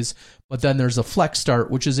both days, but then there's a flex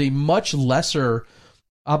start, which is a much lesser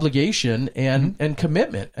obligation and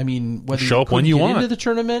commitment. I mean, whether show you up when you want into the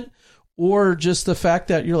tournament or just the fact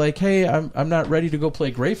that you're like, hey, I'm not ready to go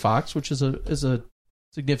play Gray Fox, which is a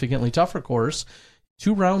significantly tougher course.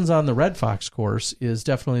 2 rounds on the Red Fox course is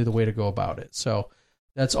definitely the way to go about it. So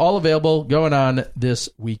that's all available going on this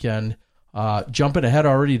weekend. Jumping ahead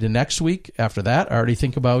already to next week. After that, I already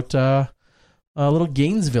think about a little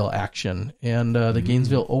Gainesville action, and the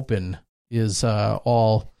Gainesville Open is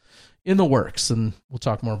all in the works, and we'll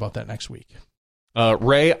talk more about that next week.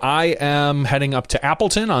 Ray, I am heading up to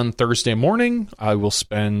Appleton on Thursday morning. I will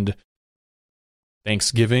spend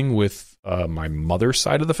Thanksgiving with my mother's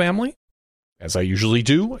side of the family, as I usually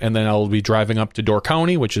do, and then I'll be driving up to Door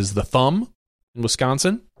County, which is the Thumb in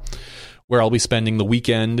Wisconsin, where I'll be spending the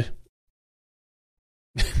weekend.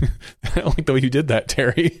 I don't like the way you did that,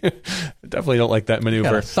 Terry. I definitely don't like that maneuver.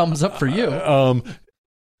 Got a thumbs up for you.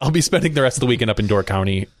 I'll be spending the rest of the weekend up in Door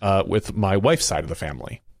County with my wife's side of the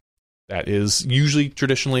family. That is usually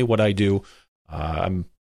traditionally what I do.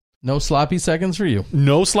 No sloppy seconds for you.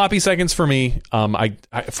 No sloppy seconds for me. I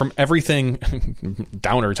from everything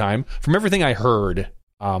downer time. From everything I heard,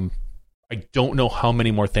 I don't know how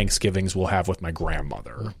many more Thanksgivings we'll have with my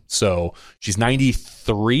grandmother. So she's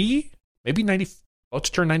 93, maybe 90, about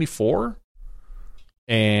to turn 94.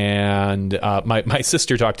 And my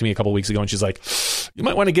sister talked to me a couple weeks ago, and she's like, you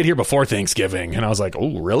might want to get here before Thanksgiving. And I was like,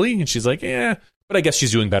 oh, really? And she's like, yeah. But I guess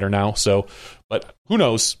she's doing better now. So, but who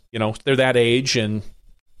knows? They're that age. And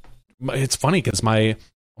it's funny because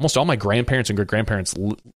almost all my grandparents and great-grandparents,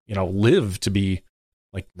 live to be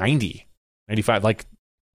like 90, 95, like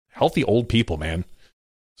healthy old people, man.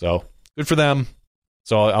 So good for them.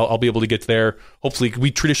 So I'll be able to get there. Hopefully,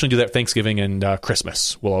 we traditionally do that Thanksgiving and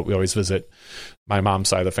Christmas. We always visit my mom's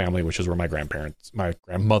side of the family, which is where my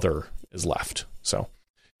grandmother is left. So,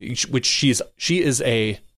 which she is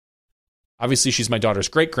obviously she's my daughter's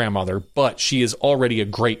great grandmother, but she is already a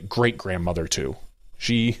great grandmother too.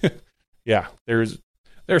 There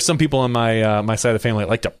are some people on my side of the family that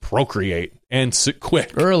like to procreate and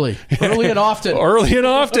quick, early and often,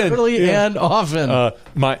 and often.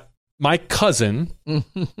 My cousin,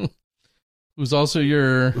 who's also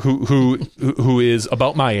your who is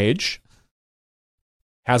about my age,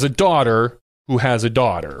 has a daughter who has a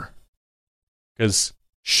daughter, because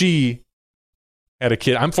she had a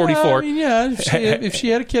kid. I'm 44. If she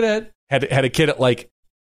had a kid had a kid at like,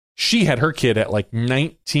 she had her kid at like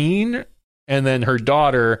 19, and then her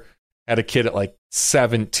daughter had a kid at like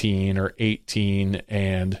 17 or 18,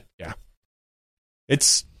 and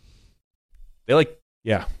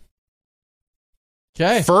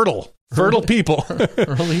Okay. Fertile people.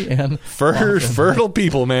 Early and fertile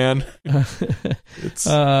people, man. It's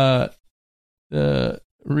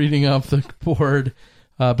reading off the board.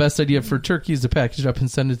 Best idea for turkey is to package it up and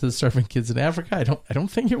send it to the starving kids in Africa. I don't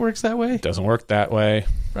think it works that way. It doesn't work that way.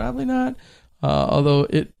 Probably not. Although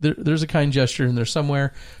there's a kind gesture in there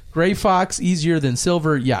somewhere. Gray fox, easier than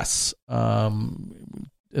silver. Yes.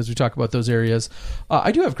 As we talk about those areas,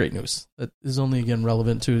 I do have great news that is only again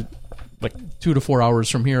relevant to like 2 to 4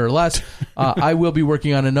 hours from here or less. I will be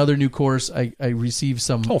working on another new course. I received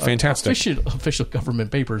some fantastic official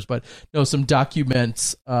government papers, but no, some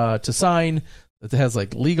documents to sign that has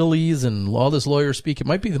like legalese and all this lawyer speak. It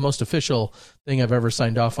might be the most official thing I've ever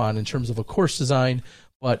signed off on in terms of a course design,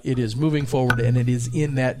 but it is moving forward and it is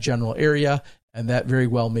in that general area, and that very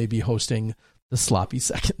well may be hosting the sloppy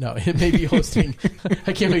second. No, it may be hosting.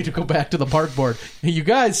 I can't wait to go back to the park board. You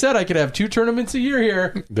guys said I could have 2 tournaments a year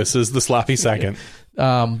here. This is the sloppy second.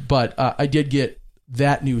 But I did get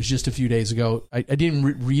that news just a few days ago. I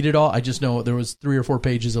didn't read it all. I just know there was 3 or 4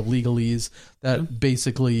 pages of legalese that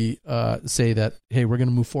basically say that, hey, we're going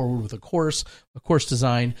to move forward with a course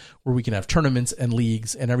design where we can have tournaments and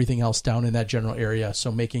leagues and everything else down in that general area.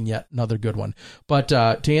 So making yet another good one. But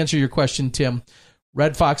to answer your question, Tim,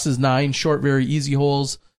 Red Fox's 9 short, very easy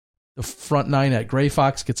holes. The front 9 at Gray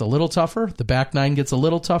Fox gets a little tougher. The back 9 gets a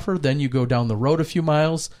little tougher. Then you go down the road a few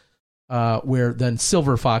miles, where then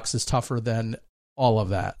Silver Fox is tougher than all of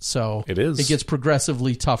that. So it gets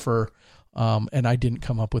progressively tougher. And I didn't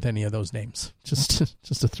come up with any of those names. Just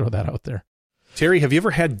to throw that out there. Terry, have you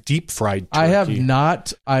ever had deep fried turkey? I have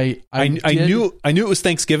not. I knew it was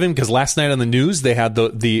Thanksgiving because last night on the news they had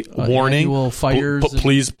the warning. Annual fires.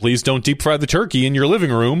 Please don't deep fry the turkey in your living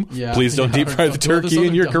room. Yeah, please don't deep fry the turkey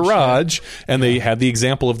in your garage. Shit. And they had the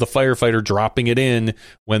example of the firefighter dropping it in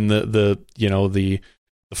when the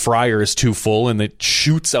fryer is too full and it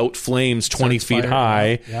shoots out flames 20 feet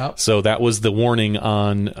high. Yep. So that was the warning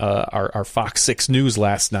on our Fox 6 News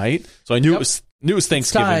last night. So I knew it was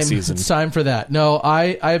Thanksgiving season. It's time for that. No,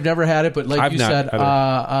 I have never had it, but like you said,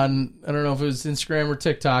 on, I don't know if it was Instagram or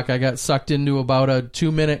TikTok, I got sucked into about a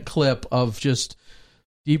 2-minute clip of just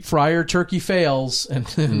deep fryer turkey fails.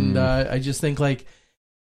 And I just think like,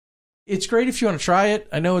 it's great if you want to try it.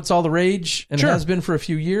 I know it's all the rage and it has been for a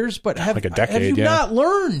few years, but have you not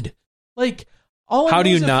learned? Like, how do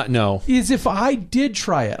you not know? Is if I did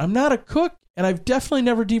try it. I'm not a cook and I've definitely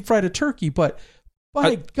never deep fried a turkey, but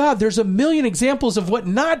by God, there's a million examples of what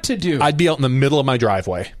not to do. I'd be out in the middle of my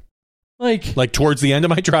driveway. Like towards the end of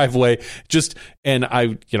my driveway, and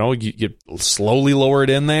you slowly lower it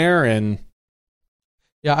in there and.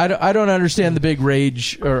 Yeah, I don't understand the big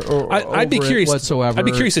rage or I'd be curious whatsoever. I'd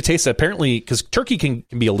be curious to taste that. Apparently, because turkey can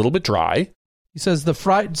be a little bit dry. He says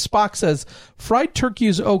Spock says fried turkey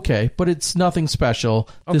is okay, but it's nothing special.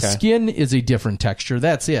 The skin is a different texture.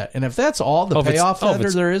 That's it. And if that's all the payoff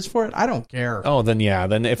there is for it, I don't care. Oh, then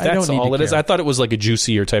if that's all it is, I thought it was like a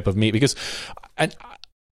juicier type of meat because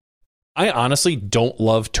I honestly don't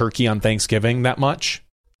love turkey on Thanksgiving that much.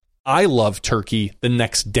 I love turkey the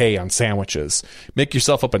next day on sandwiches. Make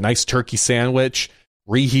yourself up a nice turkey sandwich,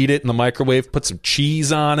 reheat it in the microwave, put some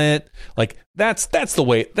cheese on it. Like that's the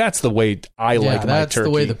way I like my turkey. That's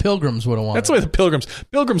the way the Pilgrims would have wanted. That's the way the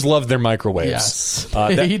Pilgrims loved their microwaves. Yes,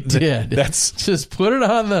 they did. That's just put it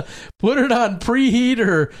on preheat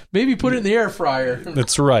or maybe put it in the air fryer.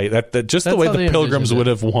 That's right. That's the way the Pilgrims would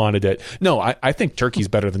have wanted it. No, I think turkey's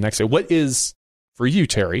better the next day. What is for you,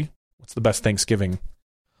 Terry? What's the best Thanksgiving?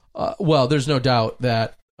 Well, there's no doubt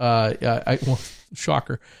that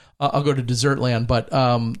shocker. I'll go to dessert land, but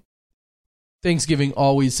Thanksgiving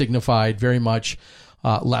always signified very much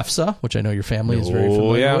Lefse, which I know your family is very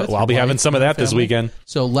familiar with. Well, I'll be having some of that this weekend.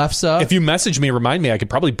 So Lefse. If you message me, remind me, I could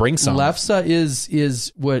probably bring some. Lefse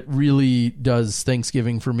is what really does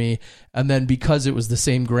Thanksgiving for me. And then because it was the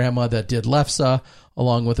same grandma that did Lefse,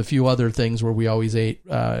 along with a few other things where we always ate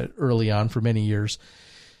early on for many years,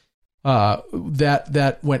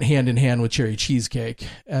 that went hand in hand with cherry cheesecake.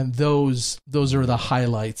 And those are the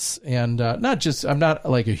highlights. And I'm not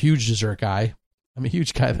like a huge dessert guy. I'm a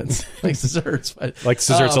huge guy that likes desserts, but likes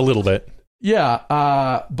desserts a little bit.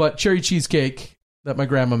 Yeah, but cherry cheesecake that my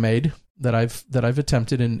grandma made that I've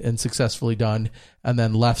attempted and successfully done, and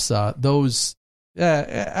then Lefse. Those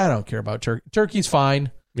I don't care about turkey. Turkey's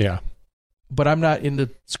fine. Yeah, but I'm not into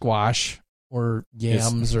squash or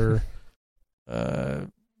yams or a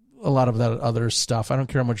lot of that other stuff. I don't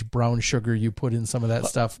care how much brown sugar you put in some of that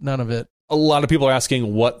stuff. None of it. A lot of people are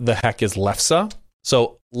asking what the heck is Lefse.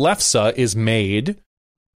 So Lefse is made.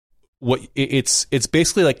 It's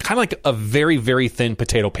basically like kind of like a very, very thin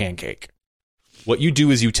potato pancake. What you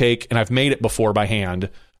do is you take, and I've made it before by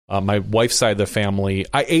hand. My wife's side of the family,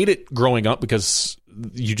 I ate it growing up because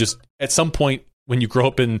you just at some point when you grow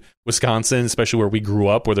up in Wisconsin, especially where we grew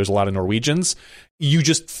up, where there's a lot of Norwegians, you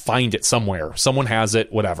just find it somewhere. Someone has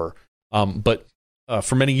it, whatever. But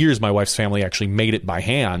for many years, my wife's family actually made it by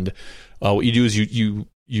hand. What you do is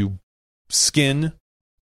you skin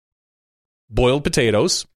boiled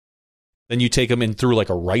potatoes, then you take them in through like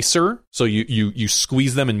a ricer, so you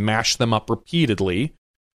squeeze them and mash them up repeatedly.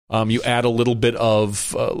 You add a little bit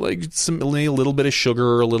of a little bit of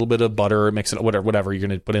sugar, a little bit of butter, mix it whatever you're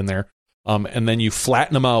going to put in there, and then you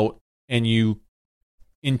flatten them out and you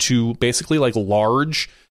into basically like large,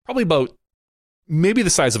 probably about maybe the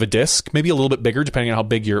size of a disc, maybe a little bit bigger depending on how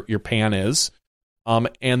big your pan is.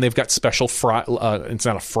 And they've got special it's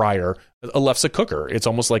not a fryer, a Lefse cooker. It's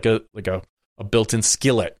almost like a built-in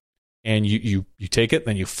skillet. And you take it,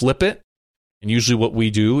 then you flip it. And usually what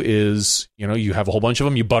we do is, you have a whole bunch of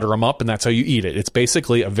them, you butter them up, and that's how you eat it. It's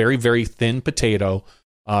basically a very, very thin potato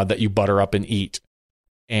that you butter up and eat.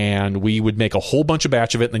 And we would make a whole bunch of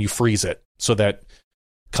batch of it, and then you freeze it so that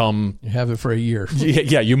you have it for a year.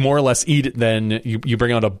 Yeah, you more or less eat it. Then you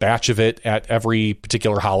bring out a batch of it at every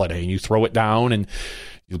particular holiday, and you throw it down and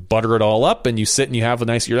you butter it all up, and you sit and you have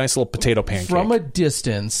your nice little potato pancake. From a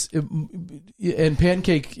distance, and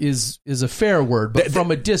pancake is a fair word, but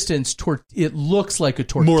from a distance, it looks like a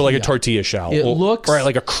tortilla. More like a tortilla shell. It looks or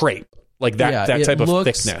like a crepe, like that type of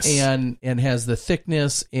thickness, and has the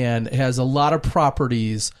thickness and has a lot of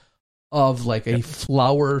properties of like a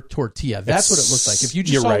flour tortilla. That's what it looks like. If you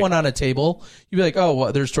just saw one on a table, you'd be like, oh,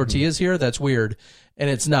 well, there's tortillas here? That's weird. And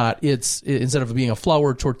it's not. It's instead of being a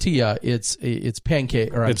flour tortilla, it's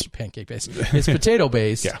pancake, or it's pancake based. It's potato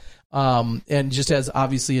based. Yeah. And just has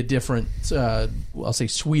obviously a different, I'll say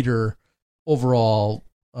sweeter overall,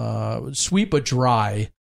 sweet but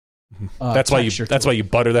dry. That's why you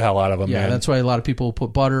butter the hell out of them. Yeah, man. That's why a lot of people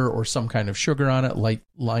put butter or some kind of sugar on it, light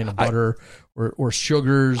line of butter or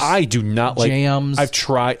sugars. I do not like jams. I've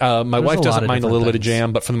tried. My wife doesn't mind a little bit of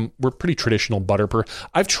jam, but we're pretty traditional butter.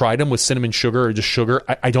 I've tried them with cinnamon sugar or just sugar.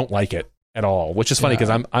 I don't like it at all, which is funny because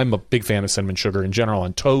I'm a big fan of cinnamon sugar in general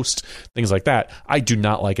on toast, things like that. I do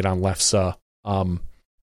not like it on Lefse.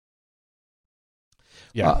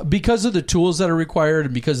 Because of the tools that are required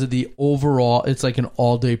and because of the overall, it's like an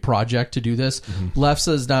all-day project to do this. Mm-hmm. Lefse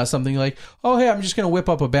is not something like, oh, hey, I'm just going to whip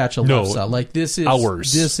up a batch of Lefse. Like this is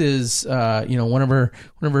hours. This is, one of her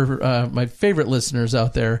my favorite listeners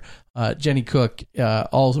out there, Jenny Cook.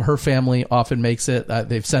 All her family often makes it.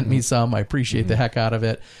 They've sent me some. I appreciate the heck out of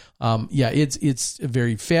it. It's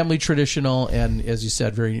very family traditional, and as you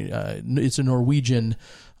said, it's a Norwegian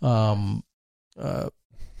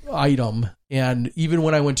item. And even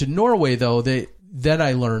when I went to Norway, though, then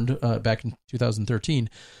I learned back in 2013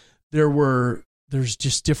 there's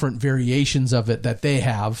just different variations of it that they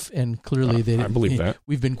have, and clearly I believe that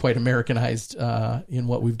we've been quite Americanized in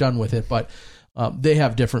what we've done with it, but they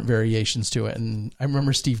have different variations to it. And I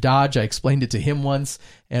remember Steve Dodge, I explained it to him once,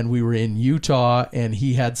 and we were in Utah, and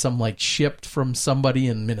he had some like shipped from somebody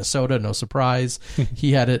in Minnesota. No surprise,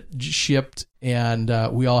 he had it shipped, and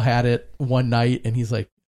we all had it one night, and he's like,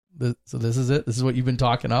 so this is it? This is what you've been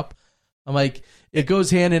talking up? I'm like, it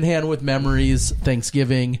goes hand in hand with memories,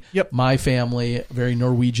 Thanksgiving. Yep. My family, very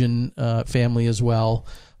Norwegian family as well,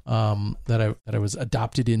 that I was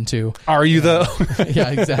adopted into. Are you though?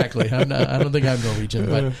 Yeah, exactly. I don't think I'm Norwegian,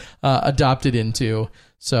 but adopted into.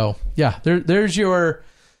 So yeah, there's your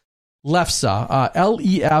Lefse.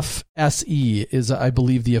 Lefse is, I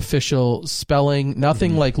believe, the official spelling.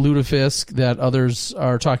 Nothing like lutefisk that others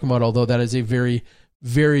are talking about, although that is a very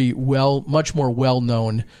very much more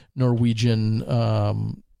well-known Norwegian,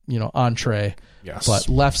 entree. Yes. But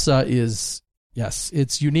lefse is,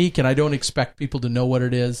 it's unique, and I don't expect people to know what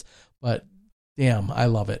it is, but damn, I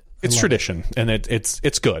love it. It's tradition, and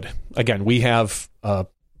it's good. Again, we have,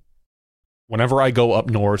 whenever I go up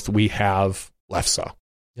north, we have lefse.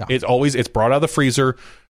 Yeah. It's brought out of the freezer.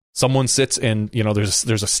 Someone sits and,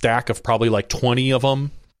 there's a stack of probably like 20 of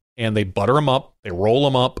them, and they butter them up, they roll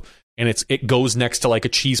them up, and it goes next to like a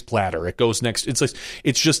cheese platter. It goes next.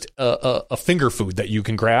 It's just a finger food that you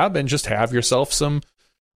can grab and just have yourself some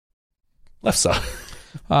lefse.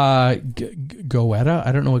 Goetta.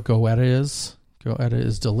 I don't know what goetta is. Goetta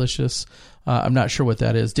is delicious. I'm not sure what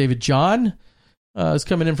that is. David John is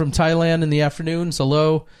coming in from Thailand in the afternoon.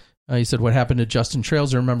 Hello. He said, what happened to Justin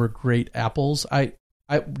Trails? I remember great apples.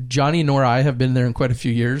 Johnny nor I have been there in quite a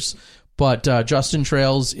few years, but Justin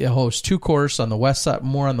Trails hosts 2 courses on the west side,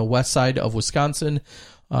 more on the west side of Wisconsin.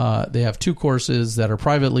 They have 2 courses that are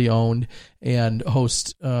privately owned and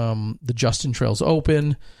host the Justin Trails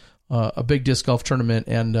Open, a big disc golf tournament,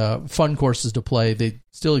 and fun courses to play. They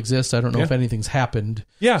still exist. I don't know if anything's happened,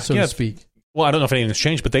 so to speak. Well, I don't know if anything's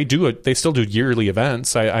changed, but they still do yearly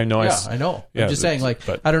events. I know. I know. I'm just saying,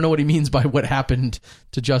 I don't know what he means by what happened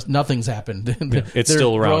to just nothing's happened. It's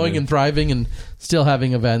still around, growing and thriving and still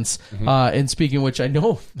having events. Mm-hmm. And speaking of which, I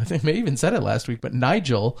think I may even said it last week, but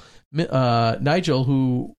Nigel,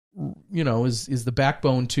 who is the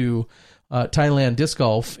backbone to Thailand disc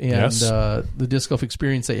golf and the disc golf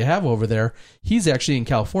experience that you have over there. He's actually in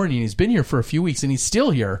California, and he's been here for a few weeks, and he's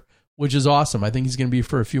still here, which is awesome. I think he's going to be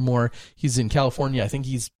for a few more. He's in California. I think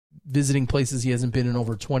he's visiting places he hasn't been in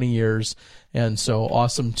over 20 years. And so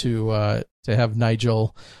awesome to have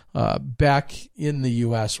Nigel back in the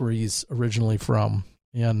U.S. where he's originally from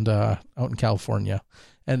and out in California.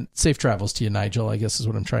 And safe travels to you, Nigel, I guess is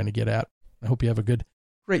what I'm trying to get at. I hope you have a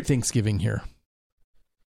great Thanksgiving here.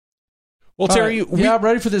 Well, Terry, I'm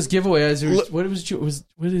ready for this giveaway. Is it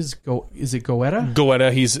Goetta?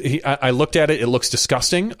 Goetta. I looked at it. It looks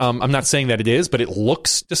disgusting. I'm not saying that it is, but it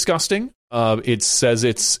looks disgusting. It says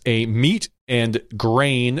it's a meat and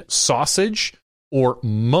grain sausage or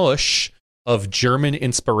mush of German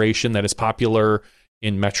inspiration that is popular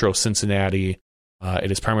in Metro Cincinnati. It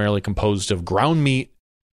is primarily composed of ground meat,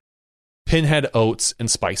 pinhead oats, and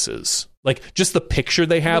spices. Like, just the picture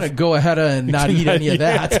they have. I'm going to go ahead and not eat any of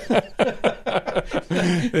that.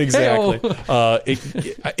 Exactly.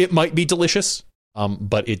 It might be delicious,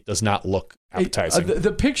 but it does not look appetizing.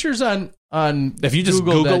 The pictures on if you just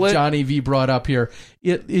Google that it, Johnny V brought up here,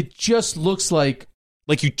 it just looks like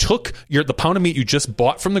you took the pound of meat you just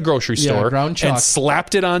bought from the grocery store ground chuck, and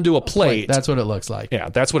slapped it onto a plate. That's what it looks like. Yeah,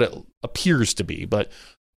 that's what it appears to be. But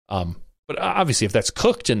obviously, if that's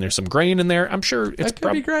cooked and there's some grain in there, I'm sure that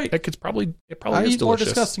could be great. It probably I is eat more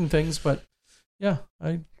delicious. disgusting things, but yeah,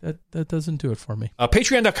 that doesn't do it for me.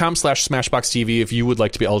 Patreon.com/SmashboxTV if you would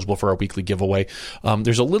like to be eligible for our weekly giveaway.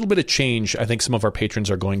 There's a little bit of change I think some of our patrons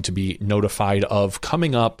are going to be notified of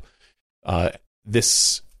coming up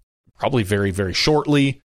this probably very, very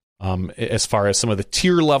shortly. As far as some of the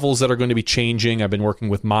tier levels that are going to be changing, I've been working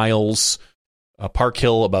with Miles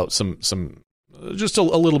Parkhill about some just a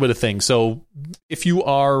little bit of things. So if you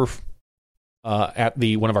are at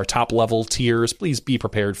one of our top level tiers, please be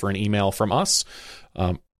prepared for an email from us,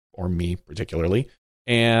 or me particularly,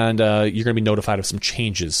 and you're going to be notified of some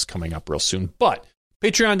changes coming up real soon. But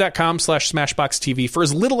patreon.com/SmashboxTV for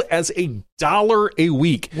as little as $1 a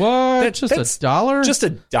week. What? Just $1? Just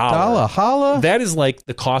 $1. Dollar holla? That is like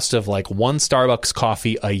the cost of like one Starbucks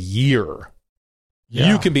coffee a year.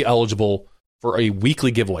 Yeah. You can be eligible for a weekly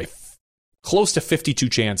giveaway. Close to 52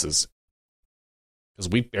 chances. Because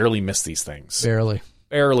we barely miss these things. Barely.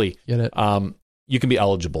 Get it? You can be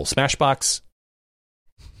eligible. Smashbox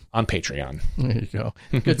on Patreon. There you go.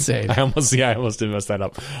 Good save. I almost didn't mess that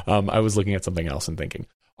up. I was looking at something else and thinking.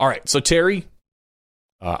 All right, so Terry,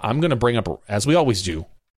 I'm going to bring up, as we always do,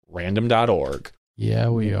 random.org. Yeah,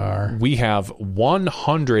 we are. We have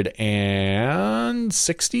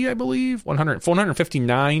 160, I believe,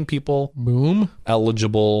 459 people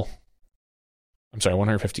eligible. I'm sorry,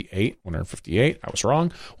 158. I was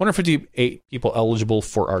wrong. 158 people eligible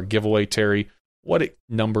for our giveaway, Terry. What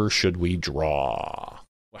number should we draw?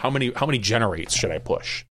 How many generates should I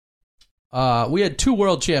push? We had 2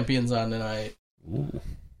 world champions on tonight. Ooh.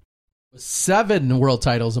 7 world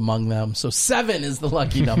titles among them. So 7 is the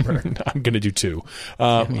lucky number. I'm going to do 2.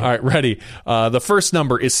 All right, ready. The first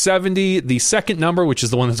number is 70. The second number, which is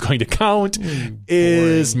the one that's going to count,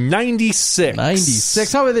 is 96.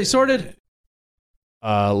 96. How are they sorted?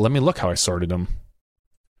 Let me look how I sorted them.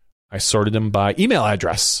 I sorted them by email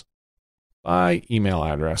address. by email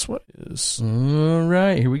address. What is? All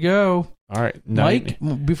right, here we go. All right, Mike,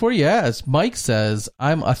 before you ask, Mike says,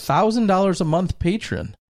 I'm $1,000 a month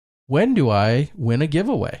patron. When do I win a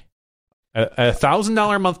giveaway? A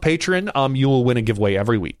 $1,000 a month patron, you will win a giveaway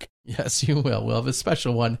every week. Yes, you will. We'll have a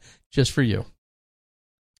special one just for you.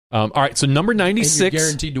 All right, so number 96. And you're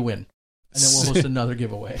guaranteed to win. And then we'll host another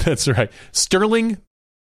giveaway. That's right. Sterling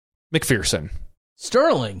McPherson.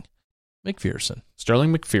 Sterling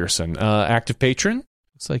McPherson, active patron.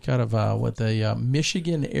 Looks like out of the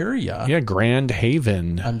Michigan area. Yeah, Grand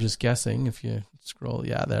Haven. I'm just guessing if you scroll.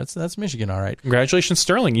 Yeah, that's Michigan. All right. Congratulations,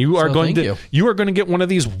 Sterling. You are going to get one of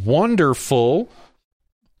these wonderful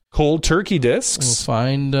cold turkey discs.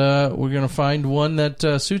 We're going to find one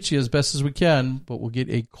that suits you as best as we can, but we'll get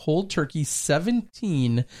a cold turkey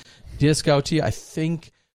 17 disc out to you. I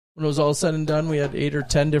think when it was all said and done, we had 8 or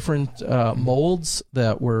 10 different molds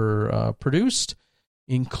that were produced,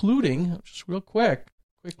 including, just real quick.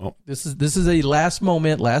 This is a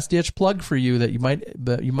last ditch plug for you that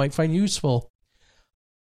you might find useful.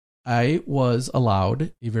 I was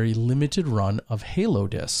allowed a very limited run of Halo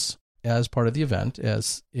discs as part of the event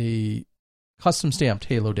as a custom stamped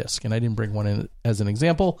Halo disc, and I didn't bring one in as an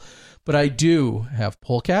example, but I do have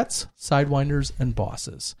Polecats, Sidewinders, and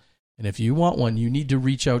Bosses. And if you want one, you need to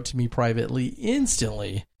reach out to me privately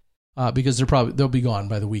instantly because they'll be gone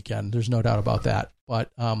by the weekend. There's no doubt about that.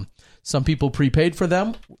 But some people prepaid for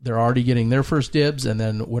them. They're already getting their first dibs, and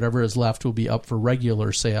then whatever is left will be up for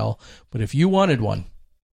regular sale. But if you wanted one,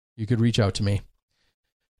 you could reach out to me.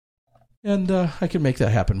 And I can make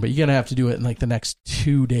that happen. But you're going to have to do it in like the next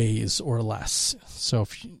 2 days or less. So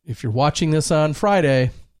if you're watching this on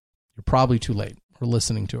Friday, you're probably too late or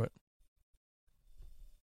listening to it.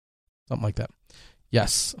 Something like that.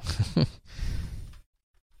 Yes.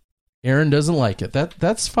 Aaron doesn't like it.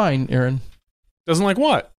 That's fine, Aaron. Doesn't like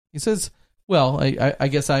what? He says, well, I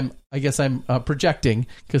guess I'm projecting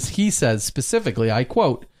because he says specifically, I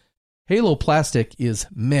quote, Halo plastic is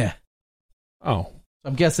meh. Oh.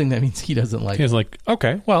 I'm guessing that means he doesn't like it. He's like,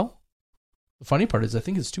 okay, well. The funny part is I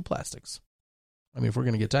think it's 2 plastics. I mean, if we're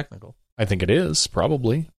going to get technical. I think it is,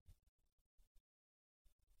 probably.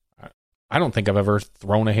 I don't think I've ever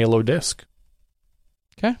thrown a Halo disc.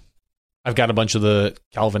 Okay. I've got a bunch of the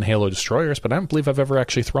Calvin Halo Destroyers, but I don't believe I've ever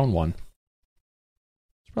actually thrown one.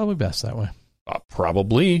 It's probably best that way.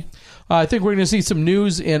 Probably. I think we're going to see some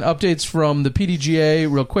news and updates from the PDGA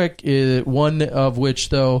real quick, one of which,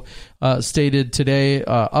 though, stated today,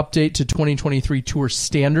 update to 2023 Tour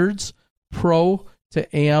Standards, Pro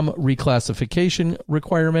to AM reclassification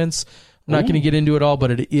requirements. I'm not going to get into it all,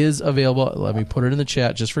 but it is available. Let me put it in the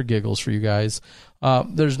chat just for giggles for you guys.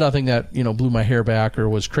 There's nothing that blew my hair back or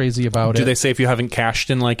was crazy about it. Do they say if you haven't cashed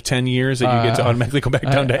in like 10 years that you get to automatically go back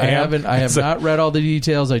down to AM? I have not read all the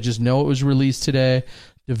details. I just know it was released today.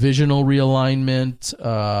 Divisional realignment,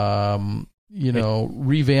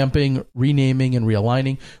 revamping, renaming, and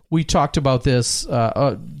realigning. We talked about this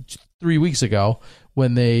 3 weeks ago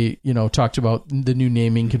when they, talked about the new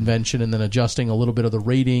naming convention and then adjusting a little bit of the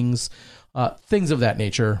ratings, things of that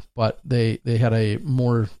nature. But they had a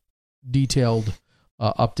more detailed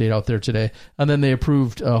update out there today, and then they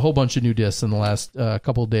approved a whole bunch of new discs in the last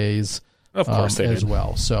couple of days. Of course, they as did.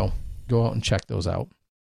 well. So go out and check those out.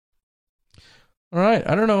 All right,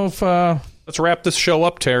 I don't know if let's wrap this show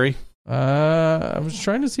up, Terry. I was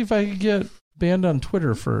trying to see if I could get banned on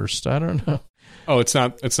Twitter first. I don't know. Oh, it's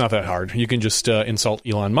not that hard. You can just insult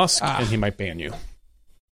Elon Musk, and he might ban you.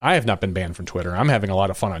 I have not been banned from Twitter. I'm having a lot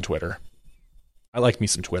of fun on Twitter. I like me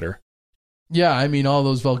some Twitter. Yeah, I mean, all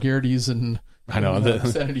those vulgarities and I know the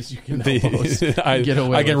obscenities you can get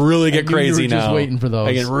away I can really get crazy now. Just waiting for those.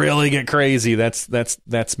 I can really get crazy.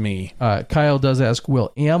 That's me. Kyle does ask,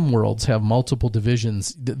 will AM Worlds have multiple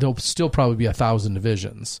divisions? There'll still probably be 1,000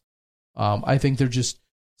 divisions. I think they're just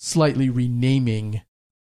slightly renaming,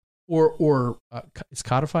 or is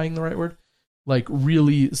codifying the right word? Like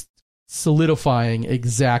really solidifying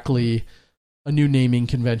exactly a new naming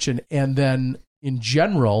convention, and then in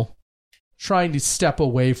general trying to step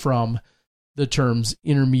away from the terms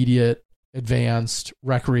intermediate, advanced,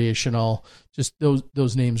 recreational. Just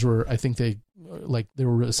those names were, I think they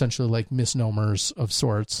were essentially like misnomers of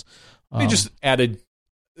sorts. They just added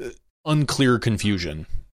unclear confusion.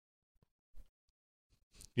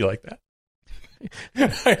 You like that?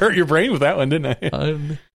 I hurt your brain with that one, didn't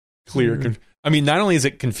I? Unclear. I mean, not only is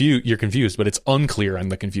it you're confused, but it's unclear on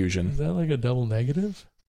the confusion. Is that like a double negative?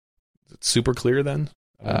 Is it super clear then?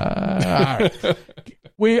 All right.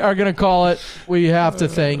 We are going to call it. We have to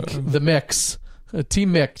thank the Mix,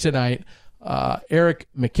 Team Mick tonight. Eric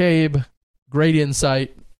McCabe, great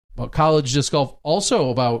insight. about college disc golf, also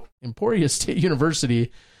about Emporia State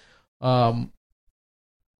University. Look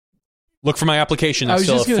for my application. I It's was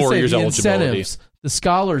still just at going to 4 say years the eligibility. incentives, the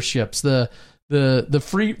scholarships, the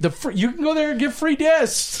free. You can go there and get free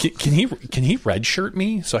discs. Can he redshirt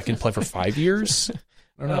me so I can play for 5 years?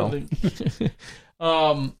 I don't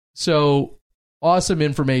know. So awesome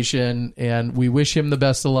information, and we wish him the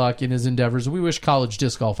best of luck in his endeavors. We wish college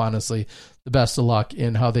disc golf, honestly, the best of luck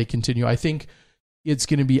in how they continue. I think it's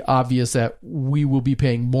going to be obvious that we will be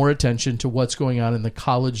paying more attention to what's going on in the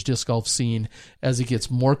college disc golf scene as it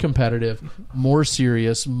gets more competitive, more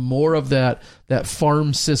serious, more of that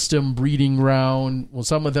farm system breeding ground. Well,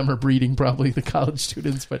 some of them are breeding, probably the college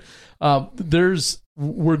students, but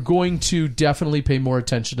we're going to definitely pay more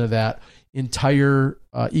attention to that entire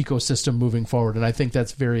ecosystem moving forward, and I think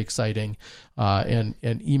that's very exciting. And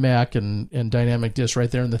EMAC and Dynamic Disc right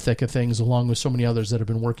there in the thick of things, along with so many others that have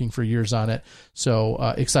been working for years on it. So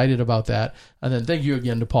excited about that. And then thank you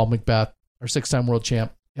again to Paul McBeth, our 6-time world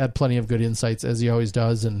champ. Had plenty of good insights, as he always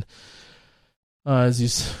does, and as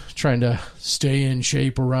he's trying to stay in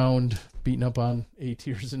shape around beating up on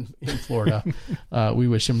A-tiers in Florida. We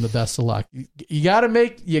wish him the best of luck. You gotta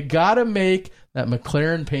make that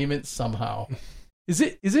McLaren payment somehow. Is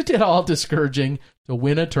it at all discouraging to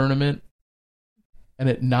win a tournament and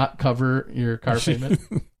it not cover your car payment?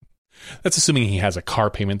 That's assuming he has a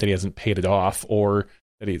car payment that he hasn't paid it off, or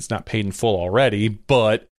that he's not paid in full already.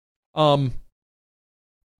 But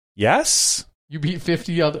yes, you beat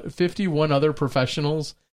 51 other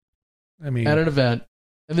professionals. I mean, at an event.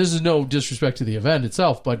 And this is no disrespect to the event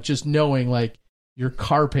itself, but just knowing like your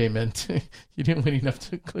car payment, you didn't win enough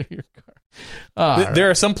to clear your car. There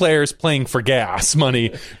are some players playing for gas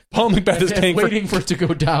money. Paul McBeth is paying waiting for it to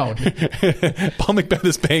go down. Paul McBeth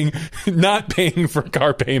is not paying for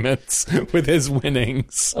car payments with his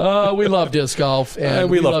winnings. We love disc golf, and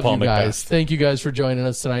we love Paul you guys. McBeth. Thank you guys for joining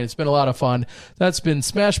us tonight. It's been a lot of fun. That's been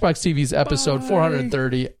Smashbox TV's episode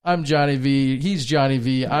 430. I'm Johnny V. He's Johnny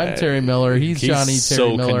V. I'm Terry Miller. He's Johnny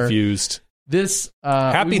Terry Miller. So confused.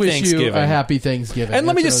 Happy Thanksgiving. You a happy Thanksgiving. And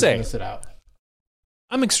let me just say, sit out.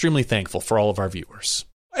 I'm extremely thankful for all of our viewers.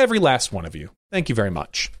 Every last one of you. Thank you very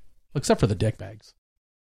much. Except for the dick bags.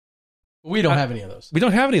 We don't have any of those. We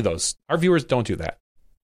don't have any of those. Our viewers don't do that.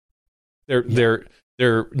 They're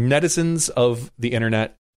netizens of the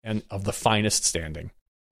internet and of the finest standing.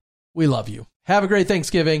 We love you. Have a great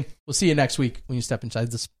Thanksgiving. We'll see you next week when you step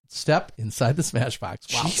inside the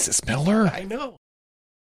Smashbox. Wow. Jesus, Miller. I know.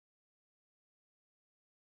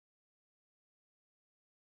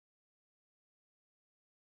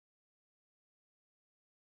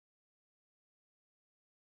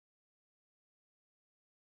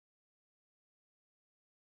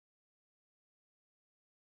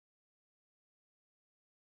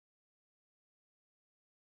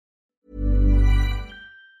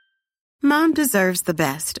 Mom deserves the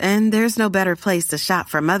best, and there's no better place to shop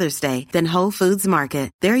for Mother's Day than Whole Foods Market.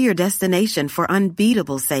 They're your destination for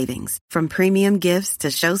unbeatable savings, from premium gifts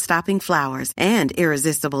to show-stopping flowers and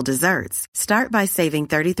irresistible desserts. Start by saving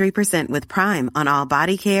 33% with Prime on all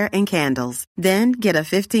body care and candles. Then get a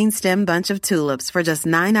 15-stem bunch of tulips for just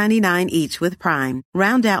 $9.99 each with Prime.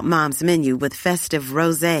 Round out Mom's menu with festive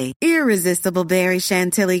rosé, irresistible berry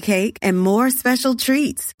chantilly cake, and more special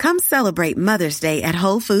treats. Come celebrate Mother's Day at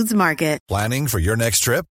Whole Foods Market. Planning for your next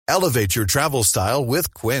trip? Elevate your travel style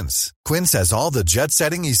with Quince. Quince has all the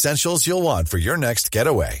jet-setting essentials you'll want for your next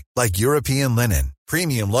getaway, like European linen,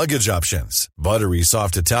 premium luggage options, buttery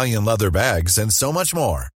soft Italian leather bags, and so much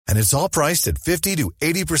more. And it's all priced at 50 to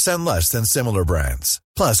 80% less than similar brands.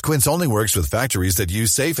 Plus, Quince only works with factories that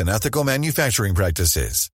use safe and ethical manufacturing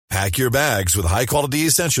practices. Pack your bags with high-quality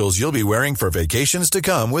essentials you'll be wearing for vacations to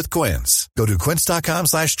come with Quince. Go to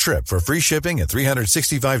quince.com/trip for free shipping and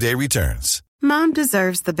 365-day returns. Mom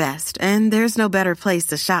deserves the best, and there's no better place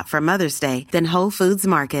to shop for Mother's Day than Whole Foods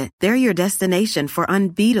Market. They're your destination for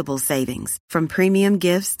unbeatable savings, from premium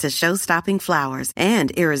gifts to show-stopping flowers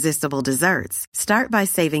and irresistible desserts. Start by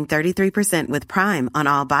saving 33% with Prime on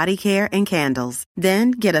all body care and candles.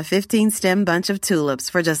 Then get a 15-stem bunch of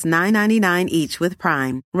tulips for just $9.99 each with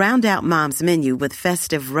Prime. Round out Mom's menu with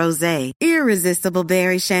festive rosé, irresistible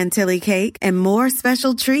berry chantilly cake, and more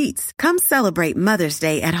special treats. Come celebrate Mother's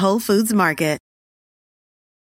Day at Whole Foods Market.